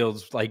Landry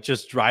Fields, like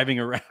just driving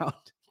around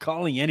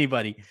calling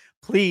anybody,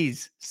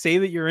 please say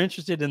that you're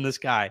interested in this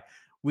guy.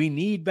 We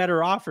need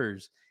better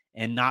offers,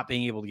 and not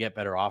being able to get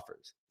better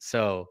offers.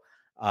 So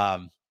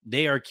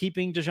they are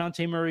keeping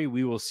DeJounte Murray.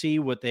 We will see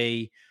what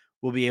they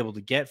will be able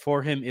to get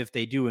for him if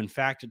they do, in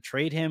fact,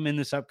 trade him in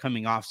this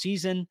upcoming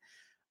offseason.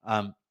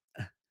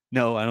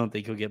 No, I don't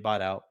think he'll get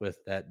bought out with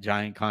that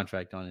giant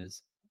contract on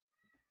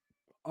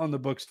the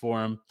books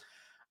for him.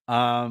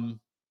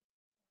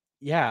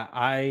 yeah,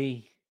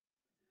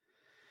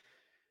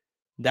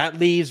 that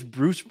leaves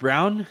Bruce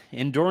Brown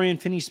and Dorian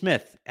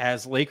Finney-Smith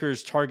as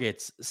Lakers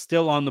targets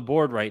still on the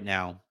board right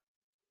now.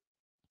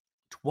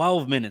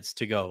 12 minutes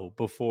to go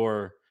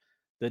before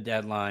the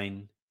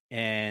deadline,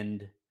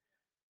 and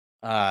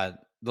the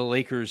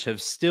Lakers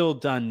have still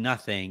done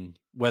nothing,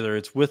 whether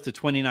it's with the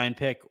 29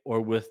 pick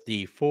or with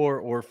the 4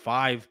 or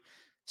 5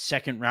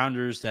 second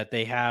rounders that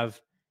they have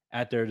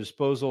at their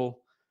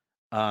disposal.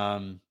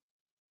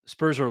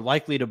 Spurs are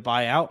likely to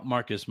buy out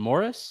Marcus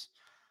Morris.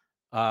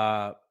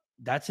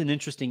 That's an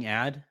interesting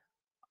ad.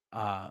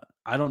 I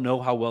don't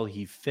know how well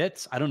he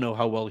fits. I don't know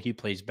how well he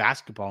plays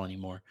basketball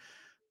anymore.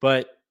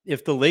 But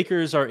if the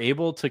Lakers are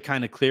able to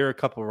kind of clear a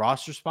couple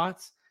roster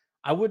spots,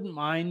 I wouldn't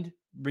mind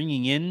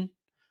bringing in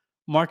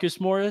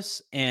Marcus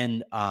Morris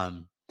and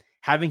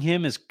having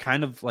him as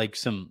kind of like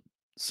some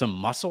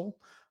muscle.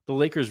 The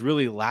Lakers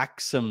really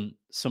lack some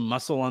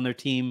muscle on their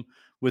team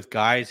with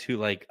guys who,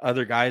 like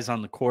other guys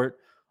on the court,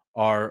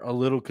 are a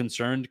little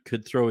concerned,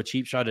 could throw a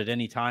cheap shot at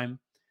any time.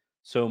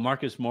 So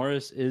Marcus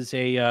Morris is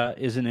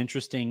an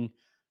interesting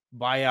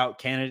buyout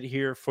candidate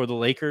here for the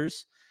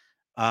Lakers.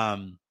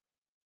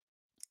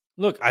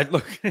 Look,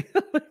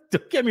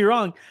 don't get me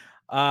wrong.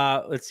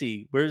 Let's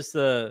see, where's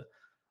the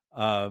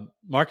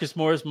Marcus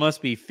Morris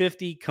must be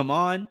 50. Come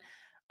on.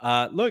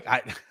 Look,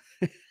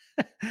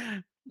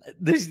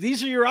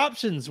 these are your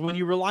options when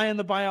you rely on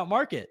the buyout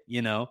market.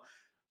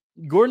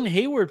 Gordon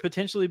Hayward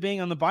potentially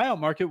being on the buyout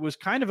market was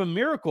kind of a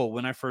miracle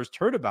when I first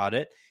heard about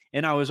it,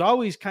 and I was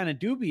always kind of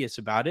dubious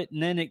about it.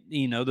 And then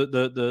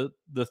the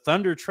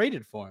Thunder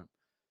traded for him.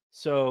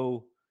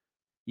 So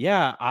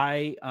yeah,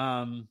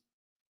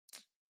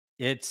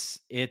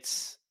 it's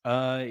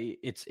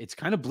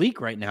kind of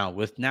bleak right now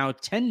with now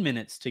 10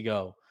 minutes to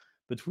go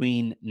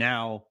between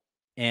now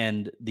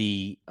and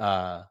the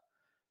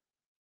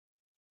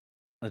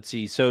let's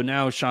see. So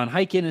now Sean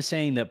Highkin is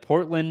saying that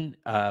Portland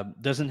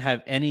doesn't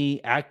have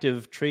any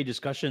active trade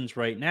discussions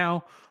right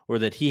now, or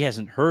that he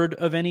hasn't heard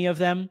of any of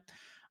them.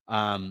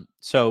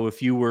 So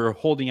if you were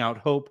holding out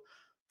hope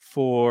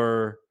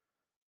for,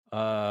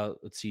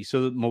 let's see.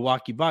 So the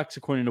Milwaukee Bucks,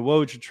 according to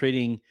Woj, are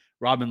trading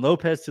Robin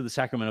Lopez to the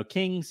Sacramento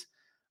Kings.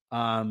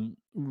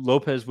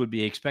 Lopez would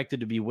be expected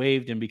to be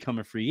waived and become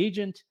a free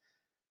agent.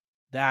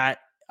 That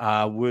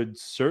would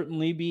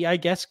certainly be, I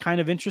guess, kind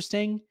of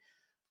interesting.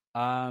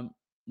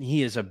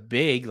 He is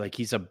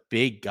he's a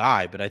big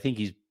guy, but I think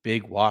he's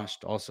big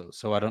washed also.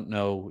 So I don't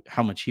know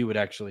how much he would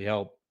actually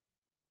help.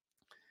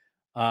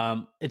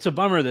 It's a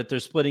bummer that they're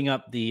splitting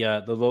up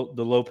the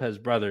Lopez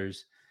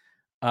brothers.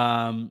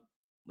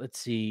 Let's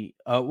see.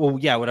 Well,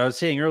 yeah, what I was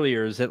saying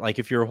earlier is that, like,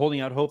 if you're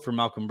holding out hope for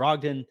Malcolm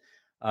Brogdon,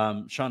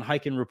 Sean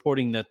Highkin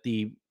reporting that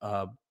the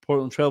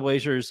Portland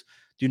Trailblazers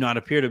do not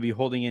appear to be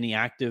holding any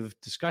active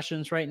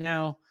discussions right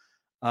now.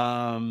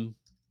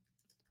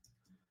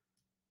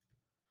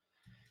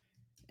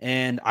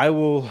 And I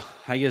will,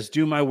 I guess,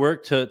 do my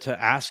work to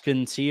ask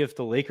and see if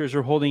the Lakers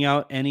are holding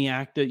out any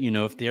active,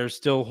 if they're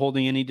still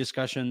holding any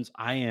discussions.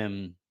 I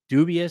am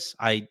dubious.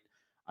 I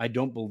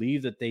don't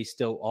believe that they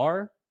still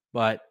are,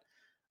 but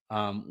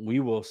we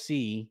will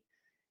see.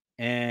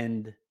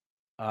 And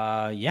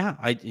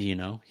yeah,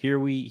 here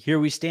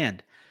we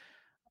stand.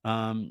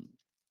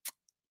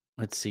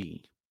 Let's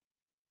see.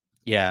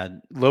 Yeah,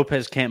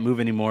 Lopez can't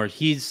move anymore.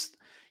 He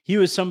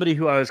was somebody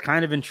who I was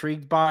kind of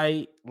intrigued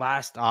by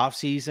last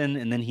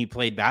offseason, and then he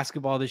played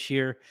basketball this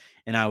year,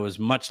 and I was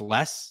much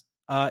less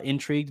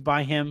intrigued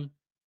by him.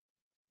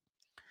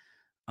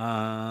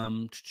 Matt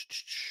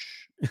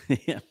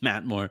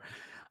Moore.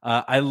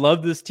 I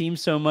love this team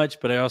so much,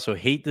 but I also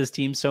hate this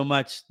team so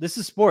much. This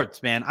is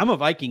sports, man. I'm a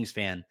Vikings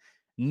fan.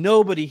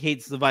 Nobody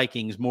hates the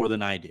Vikings more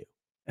than I do.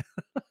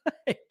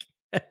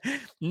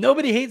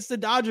 Nobody hates the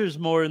Dodgers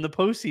more in the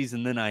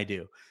postseason than I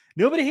do.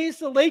 Nobody hates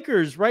the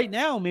Lakers right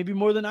now, maybe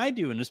more than I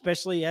do. And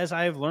especially as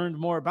I have learned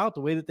more about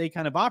the way that they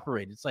kind of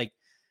operate. It's like,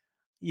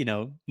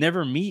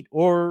 never meet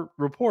or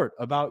report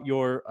about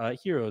your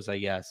heroes, I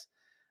guess.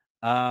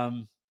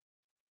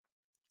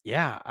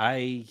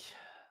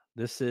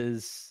 This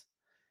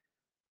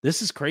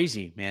is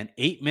crazy, man.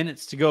 8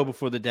 minutes to go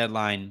before the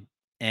deadline.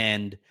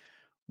 And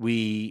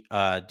we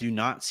do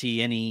not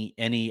see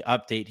any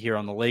update here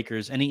on the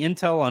Lakers. Any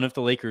intel on if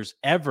the Lakers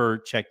ever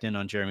checked in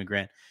on Jeremy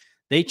Grant?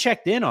 They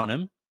checked in on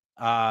him.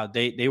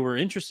 They were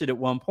interested at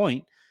one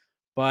point,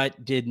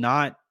 but did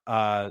not.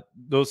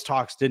 Those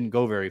talks didn't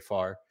go very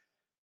far.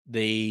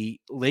 The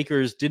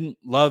Lakers didn't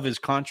love his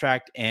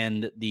contract,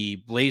 and the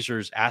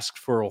Blazers asked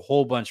for a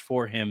whole bunch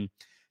for him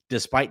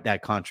despite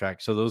that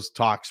contract. So those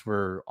talks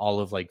were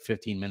all of like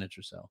 15 minutes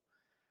or so.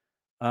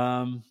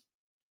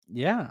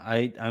 Yeah,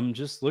 I'm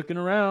just looking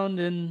around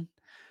and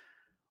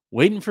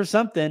waiting for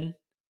something.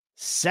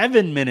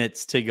 7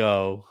 minutes to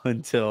go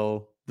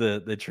until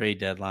the trade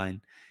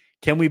deadline.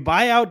 Can we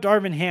buy out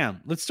Darvin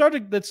Ham? Let's start a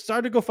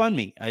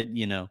GoFundMe.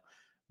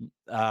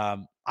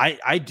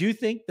 I do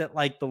think that,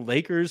 like, the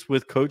Lakers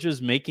with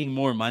coaches making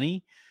more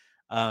money,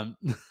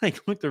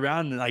 like, looked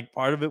around and, like,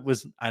 part of it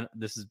was,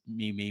 this is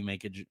me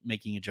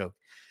making a joke.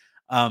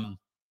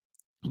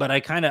 But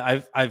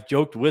I've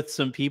joked with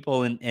some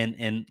people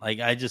and like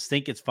I just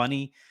think it's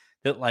funny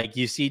that like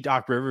you see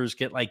Doc Rivers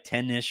get like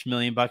 10-ish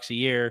million bucks a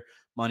year.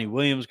 Monty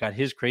Williams got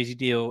his crazy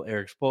deal.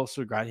 Eric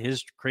Spoelstra got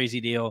his crazy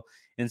deal.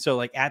 And so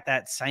like at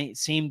that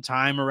same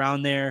time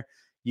around there,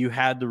 you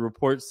had the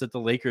reports that the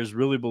Lakers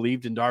really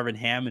believed in Darvin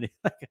Ham. And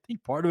like, I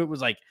think part of it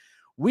was like,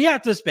 we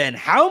have to spend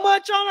how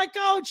much on a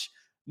coach?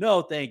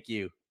 No, thank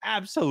you.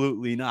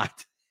 Absolutely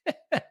not.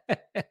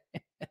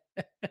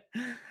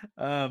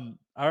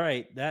 All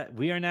right, that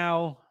we are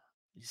now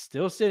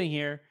still sitting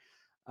here.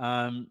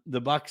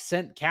 The Bucks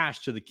sent cash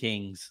to the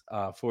Kings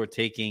for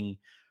taking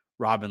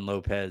Robin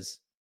Lopez.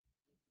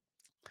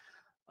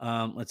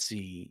 Let's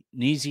see.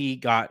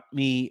 Neezy got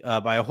me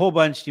by a whole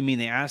bunch. You mean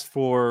they asked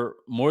for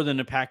more than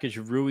a package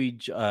of Rui,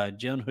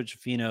 Jalen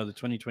Hood-Schifino, the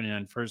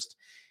 2029 first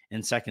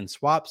and second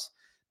swaps?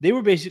 They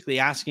were basically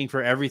asking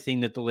for everything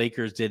that the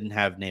Lakers didn't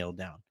have nailed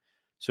down.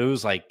 So it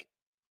was like,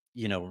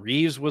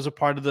 Reeves was a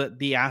part of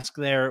the ask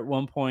there at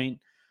one point.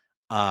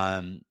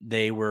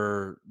 They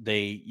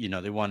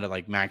wanted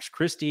like Max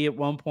Christie at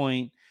one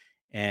point.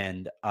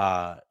 And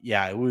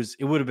it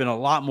would have been a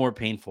lot more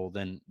painful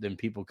than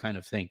people kind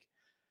of think.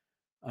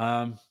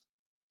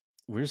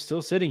 We're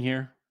still sitting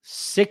here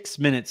 6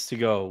 minutes to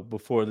go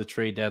before the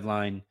trade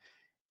deadline.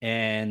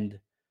 And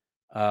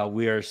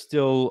we are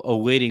still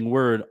awaiting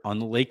word on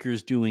the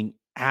Lakers doing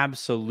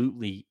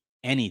absolutely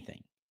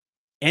anything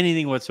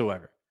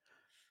whatsoever.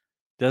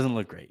 Doesn't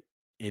look great.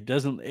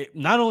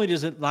 Not only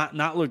does it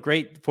not look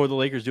great for the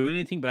Lakers doing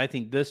anything, but I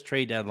think this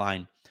trade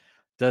deadline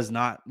does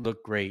not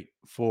look great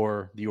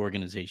for the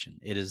organization.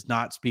 It does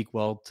not speak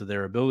well to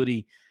their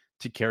ability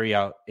to carry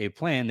out a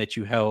plan that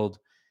you held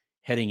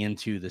heading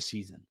into the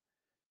season.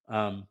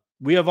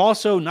 We have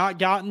also not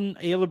gotten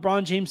a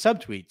LeBron James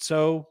subtweet.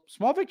 So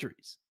small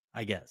victories,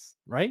 I guess,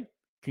 right?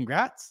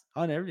 Congrats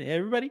on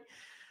everybody.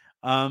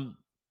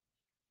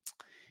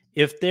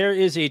 If there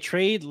is a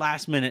trade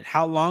last minute,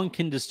 how long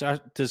can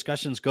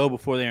discussions go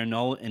before they are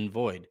null and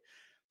void?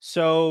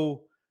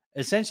 So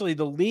essentially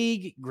the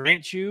league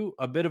grants you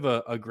a bit of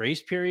a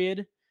grace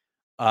period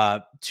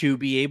to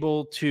be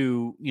able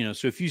to,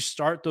 so if you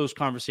start those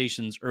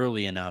conversations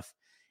early enough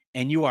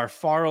and you are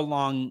far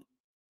along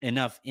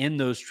enough in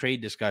those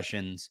trade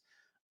discussions,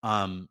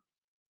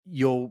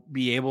 you'll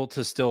be able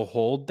to still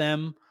hold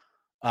them.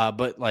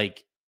 But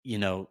like,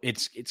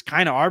 it's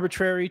kind of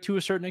arbitrary to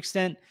a certain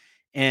extent.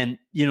 And,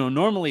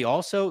 normally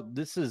also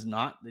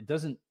it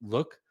doesn't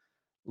look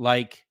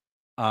like,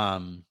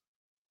 wow,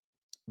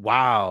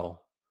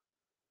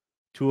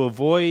 to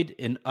avoid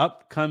an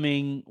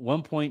upcoming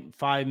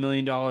 $1.5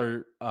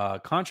 million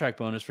contract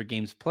bonus for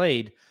games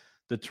played,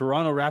 the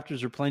Toronto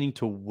Raptors are planning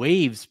to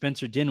waive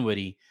Spencer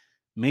Dinwiddie,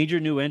 major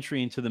new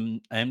entry into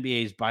the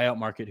NBA's buyout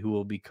market, who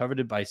will be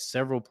coveted by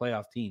several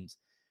playoff teams.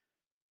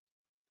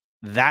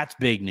 That's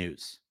big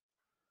news.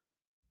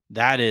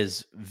 That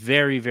is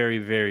very, very,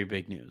 very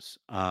big news.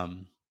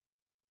 The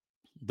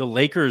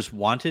Lakers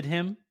wanted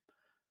him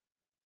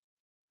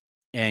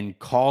and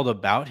called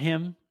about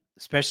him,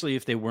 especially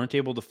if they weren't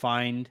able to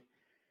find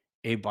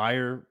a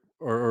buyer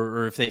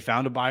or if they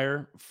found a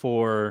buyer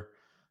for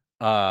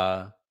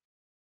D'Angelo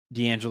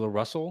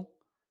Russell.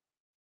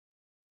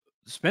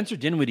 Spencer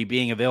Dinwiddie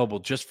being available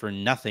just for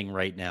nothing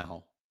right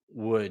now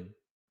would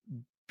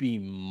be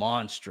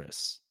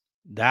monstrous.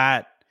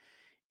 That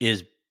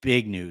is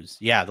big news.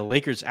 Yeah, the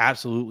Lakers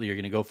absolutely are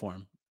going to go for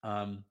him.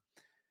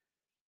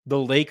 The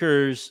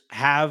Lakers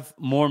have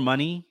more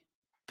money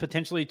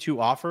potentially to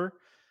offer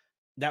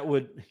that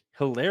would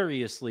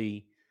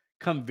hilariously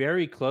come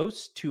very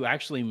close to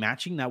actually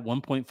matching that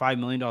 $1.5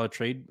 million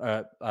trade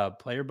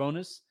player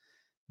bonus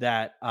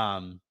that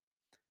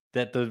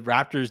that the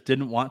Raptors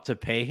didn't want to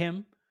pay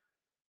him.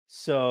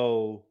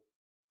 So,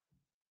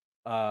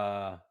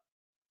 that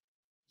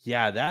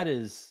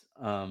is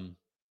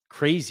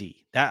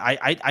crazy. That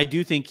I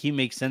do think he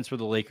makes sense for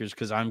the Lakers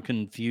because I'm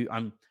confused.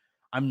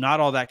 I'm not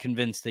all that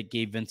convinced that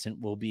Gabe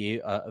Vincent will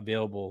be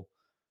available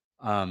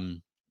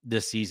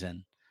this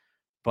season,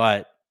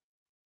 but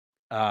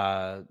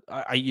there's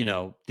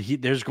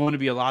going to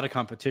be a lot of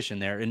competition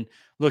there. And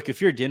look,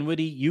 if you're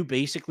Dinwiddie, you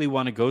basically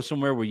want to go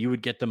somewhere where you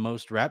would get the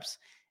most reps.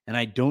 And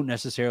I don't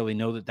necessarily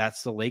know that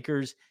that's the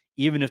Lakers,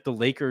 even if the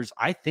Lakers,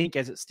 I think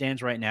as it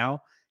stands right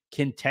now,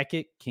 can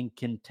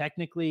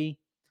technically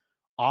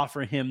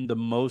offer him the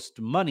most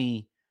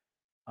money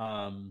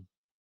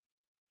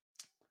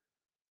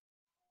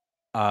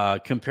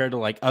compared to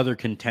like other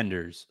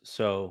contenders.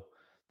 So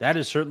that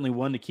is certainly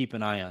one to keep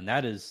an eye on.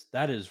 That is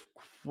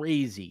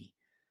crazy.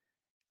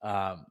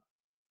 And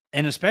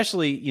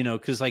especially,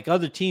 because like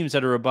other teams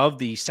that are above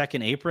the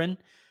second apron,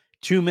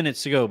 2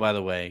 minutes to go, by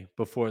the way,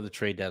 before the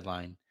trade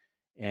deadline,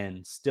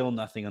 and still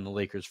nothing on the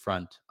Lakers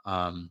front.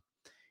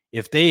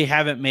 If they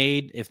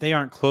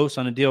aren't close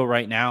on a deal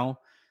right now,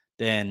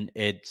 then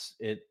it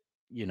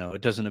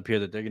doesn't appear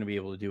that they're going to be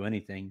able to do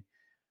anything.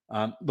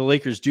 The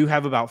Lakers do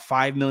have about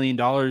 $5 million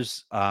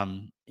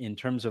in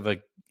terms of a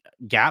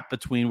gap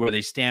between where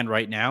they stand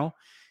right now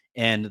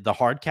and the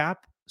hard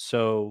cap.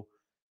 So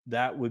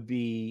that would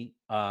be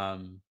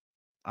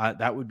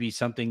That would be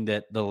something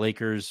that the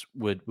Lakers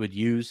would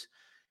use.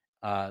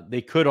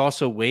 They could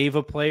also waive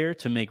a player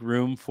to make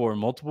room for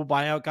multiple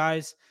buyout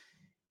guys,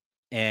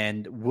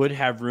 and would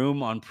have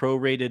room on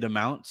prorated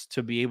amounts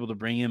to be able to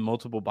bring in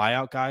multiple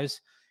buyout guys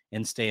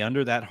and stay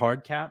under that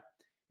hard cap.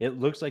 It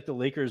looks like the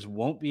Lakers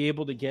won't be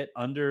able to get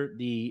under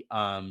the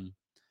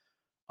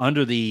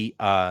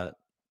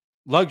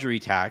luxury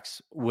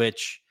tax,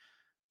 which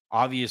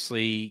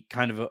obviously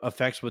kind of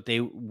affects what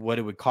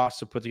it would cost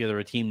to put together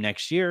a team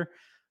next year.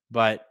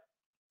 But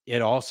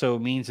it also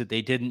means that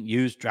they didn't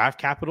use draft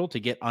capital to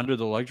get under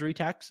the luxury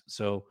tax.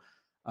 So,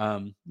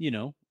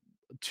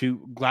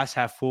 to glass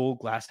half full,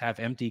 glass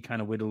half empty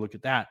kind of way to look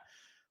at that.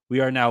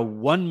 We are now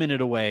 1 minute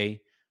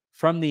away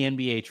from the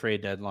NBA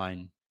trade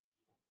deadline,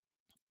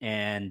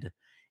 and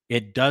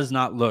it does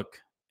not look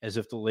as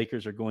if the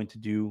Lakers are going to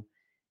do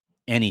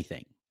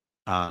anything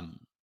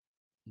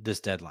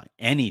this deadline,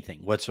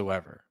 anything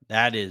whatsoever.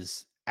 That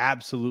is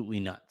absolutely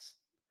nuts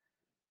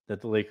that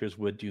the Lakers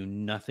would do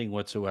nothing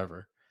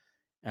whatsoever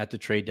at the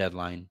trade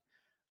deadline.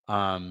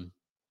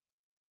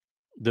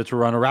 The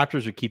Toronto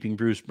Raptors are keeping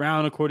Bruce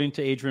Brown, according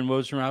to Adrian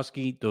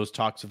Wojnarowski. Those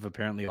talks have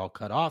apparently all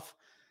cut off.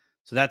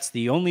 So that's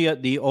the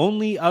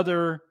only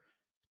other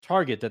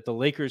target that the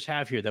Lakers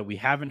have here that we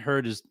haven't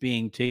heard is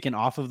being taken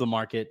off of the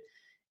market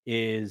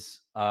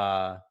is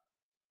Dorian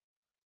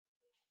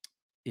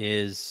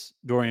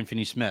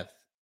Finney-Smith.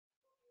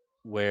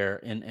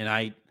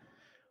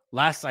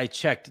 Last I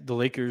checked, the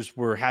Lakers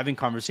were having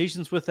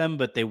conversations with them,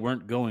 but they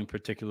weren't going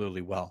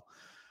particularly well.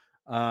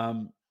 That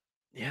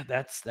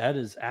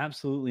is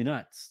absolutely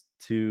nuts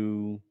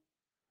to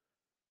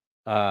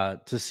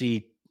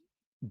see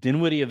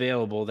Dinwiddie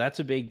available. That's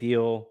a big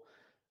deal.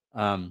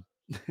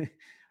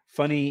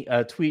 Funny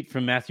tweet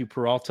from Matthew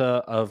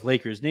Peralta of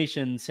Lakers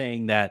Nation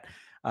saying that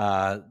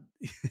the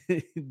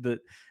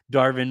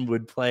Darvin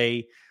would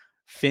play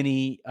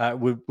Finney,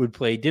 would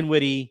play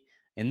Dinwiddie,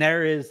 and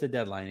there is the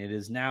deadline. It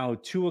is now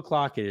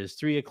 2:00. It is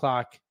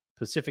 3:00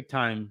 Pacific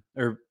time,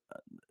 or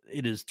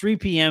it is 3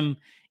 p.m.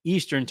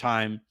 Eastern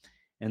time.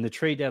 And the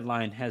trade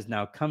deadline has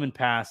now come and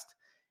passed.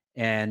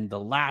 And the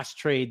last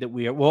trade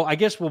that I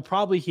guess we'll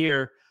probably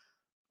hear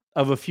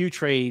of a few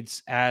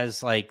trades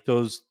as like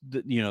those,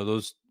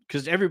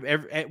 because every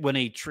when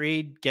a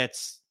trade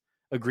gets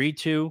agreed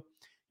to,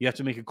 you have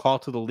to make a call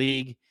to the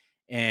league,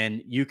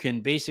 and you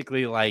can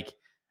basically like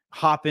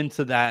hop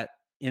into that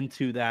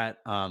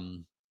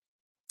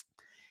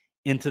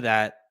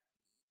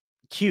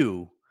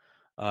queue,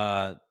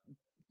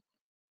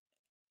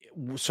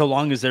 so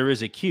long as there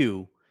is a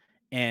queue.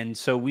 And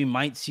so we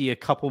might see a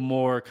couple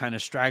more kind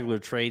of straggler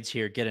trades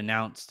here get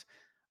announced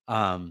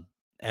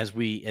as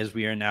we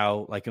are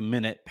now like a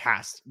minute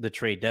past the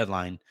trade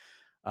deadline.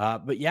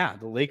 But yeah,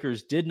 the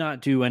Lakers did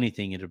not do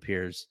anything, it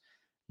appears.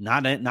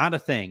 Not a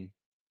thing.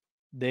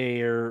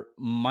 There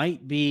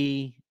might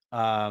be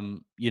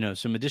some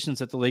additions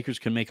that the Lakers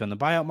can make on the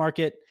buyout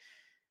market.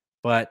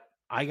 But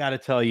I got to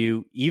tell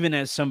you, even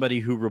as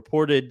somebody who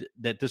reported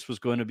that this was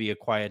going to be a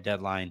quiet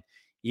deadline,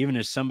 even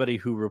as somebody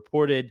who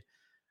reported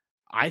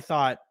I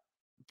thought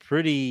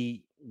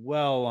pretty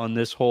well on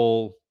this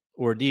whole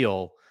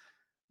ordeal,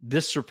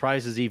 this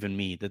surprises even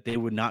me that they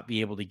would not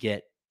be able to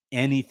get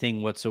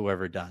anything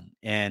whatsoever done.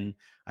 And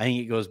I think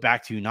it goes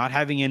back to not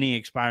having any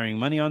expiring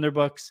money on their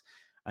books.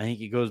 I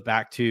think it goes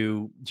back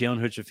to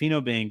Jalen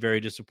Hood-Schifino being very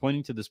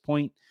disappointing to this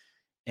point.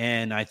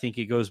 And I think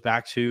it goes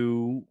back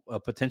to a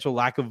potential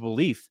lack of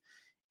belief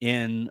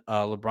in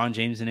LeBron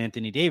James and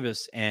Anthony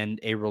Davis, and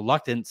a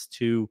reluctance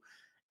to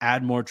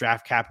add more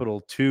draft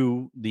capital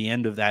to the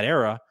end of that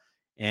era.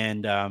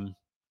 And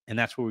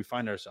that's where we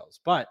find ourselves.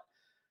 But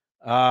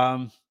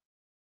that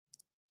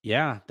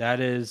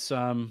is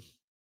I'm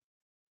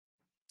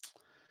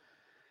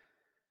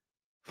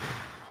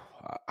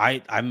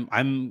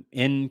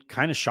in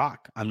kind of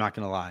shock. I'm not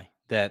going to lie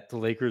that the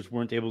Lakers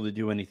weren't able to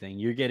do anything.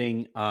 You're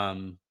getting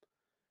Adrian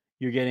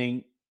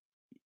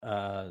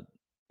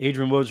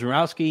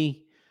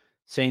Wojnarowski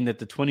saying that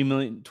the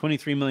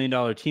 $23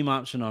 million team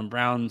option on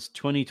Brown's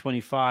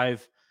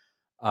 2025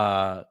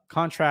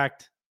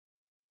 contract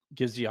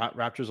gives the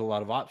Raptors a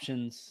lot of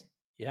options.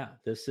 Yeah,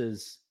 this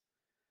is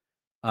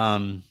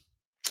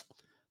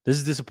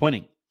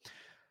disappointing.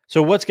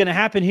 So what's going to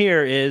happen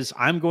here is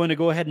I'm going to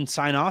go ahead and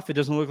sign off. It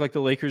doesn't look like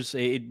the Lakers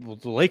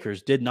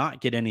did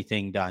not get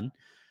anything done.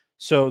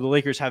 So the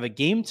Lakers have a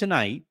game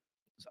tonight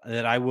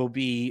that I will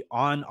be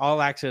on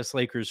All Access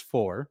Lakers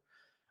for.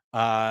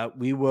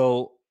 We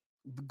will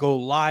go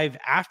live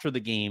after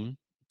the game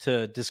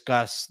to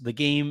discuss the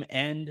game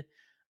and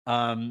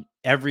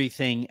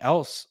everything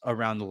else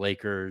around the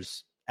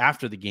Lakers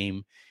after the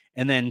game.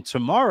 And then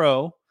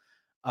tomorrow,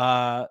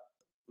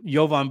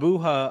 Jovan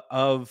Buha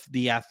of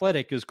The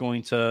Athletic is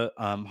going to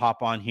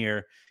hop on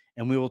here,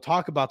 and we will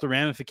talk about the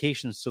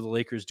ramifications to the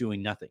Lakers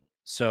doing nothing.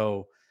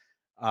 So,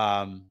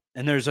 and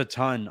there's a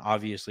ton,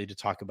 obviously, to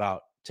talk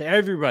about. To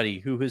everybody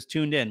who has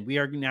tuned in, we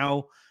are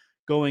now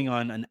going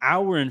on an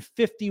hour and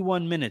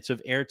 51 minutes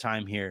of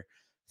airtime here.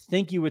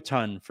 Thank you a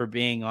ton for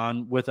being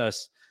on with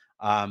us.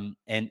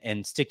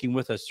 and sticking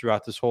with us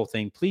throughout this whole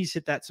thing. Please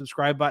hit that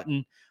subscribe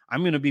button.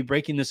 I'm going to be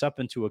breaking this up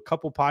into a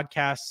couple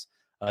podcasts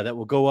that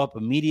will go up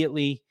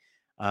immediately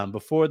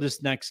before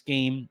this next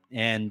game.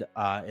 And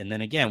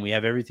then again, we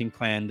have everything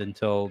planned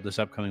until this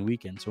upcoming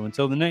weekend. So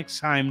until the next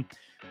time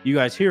you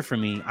guys hear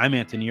from me, I'm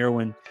Anthony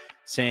Irwin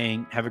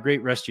saying have a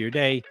great rest of your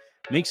day.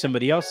 Make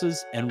somebody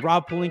else's. And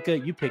Rob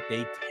Pelinka, you picked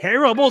a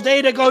terrible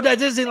day to go to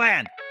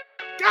Disneyland.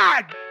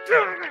 God!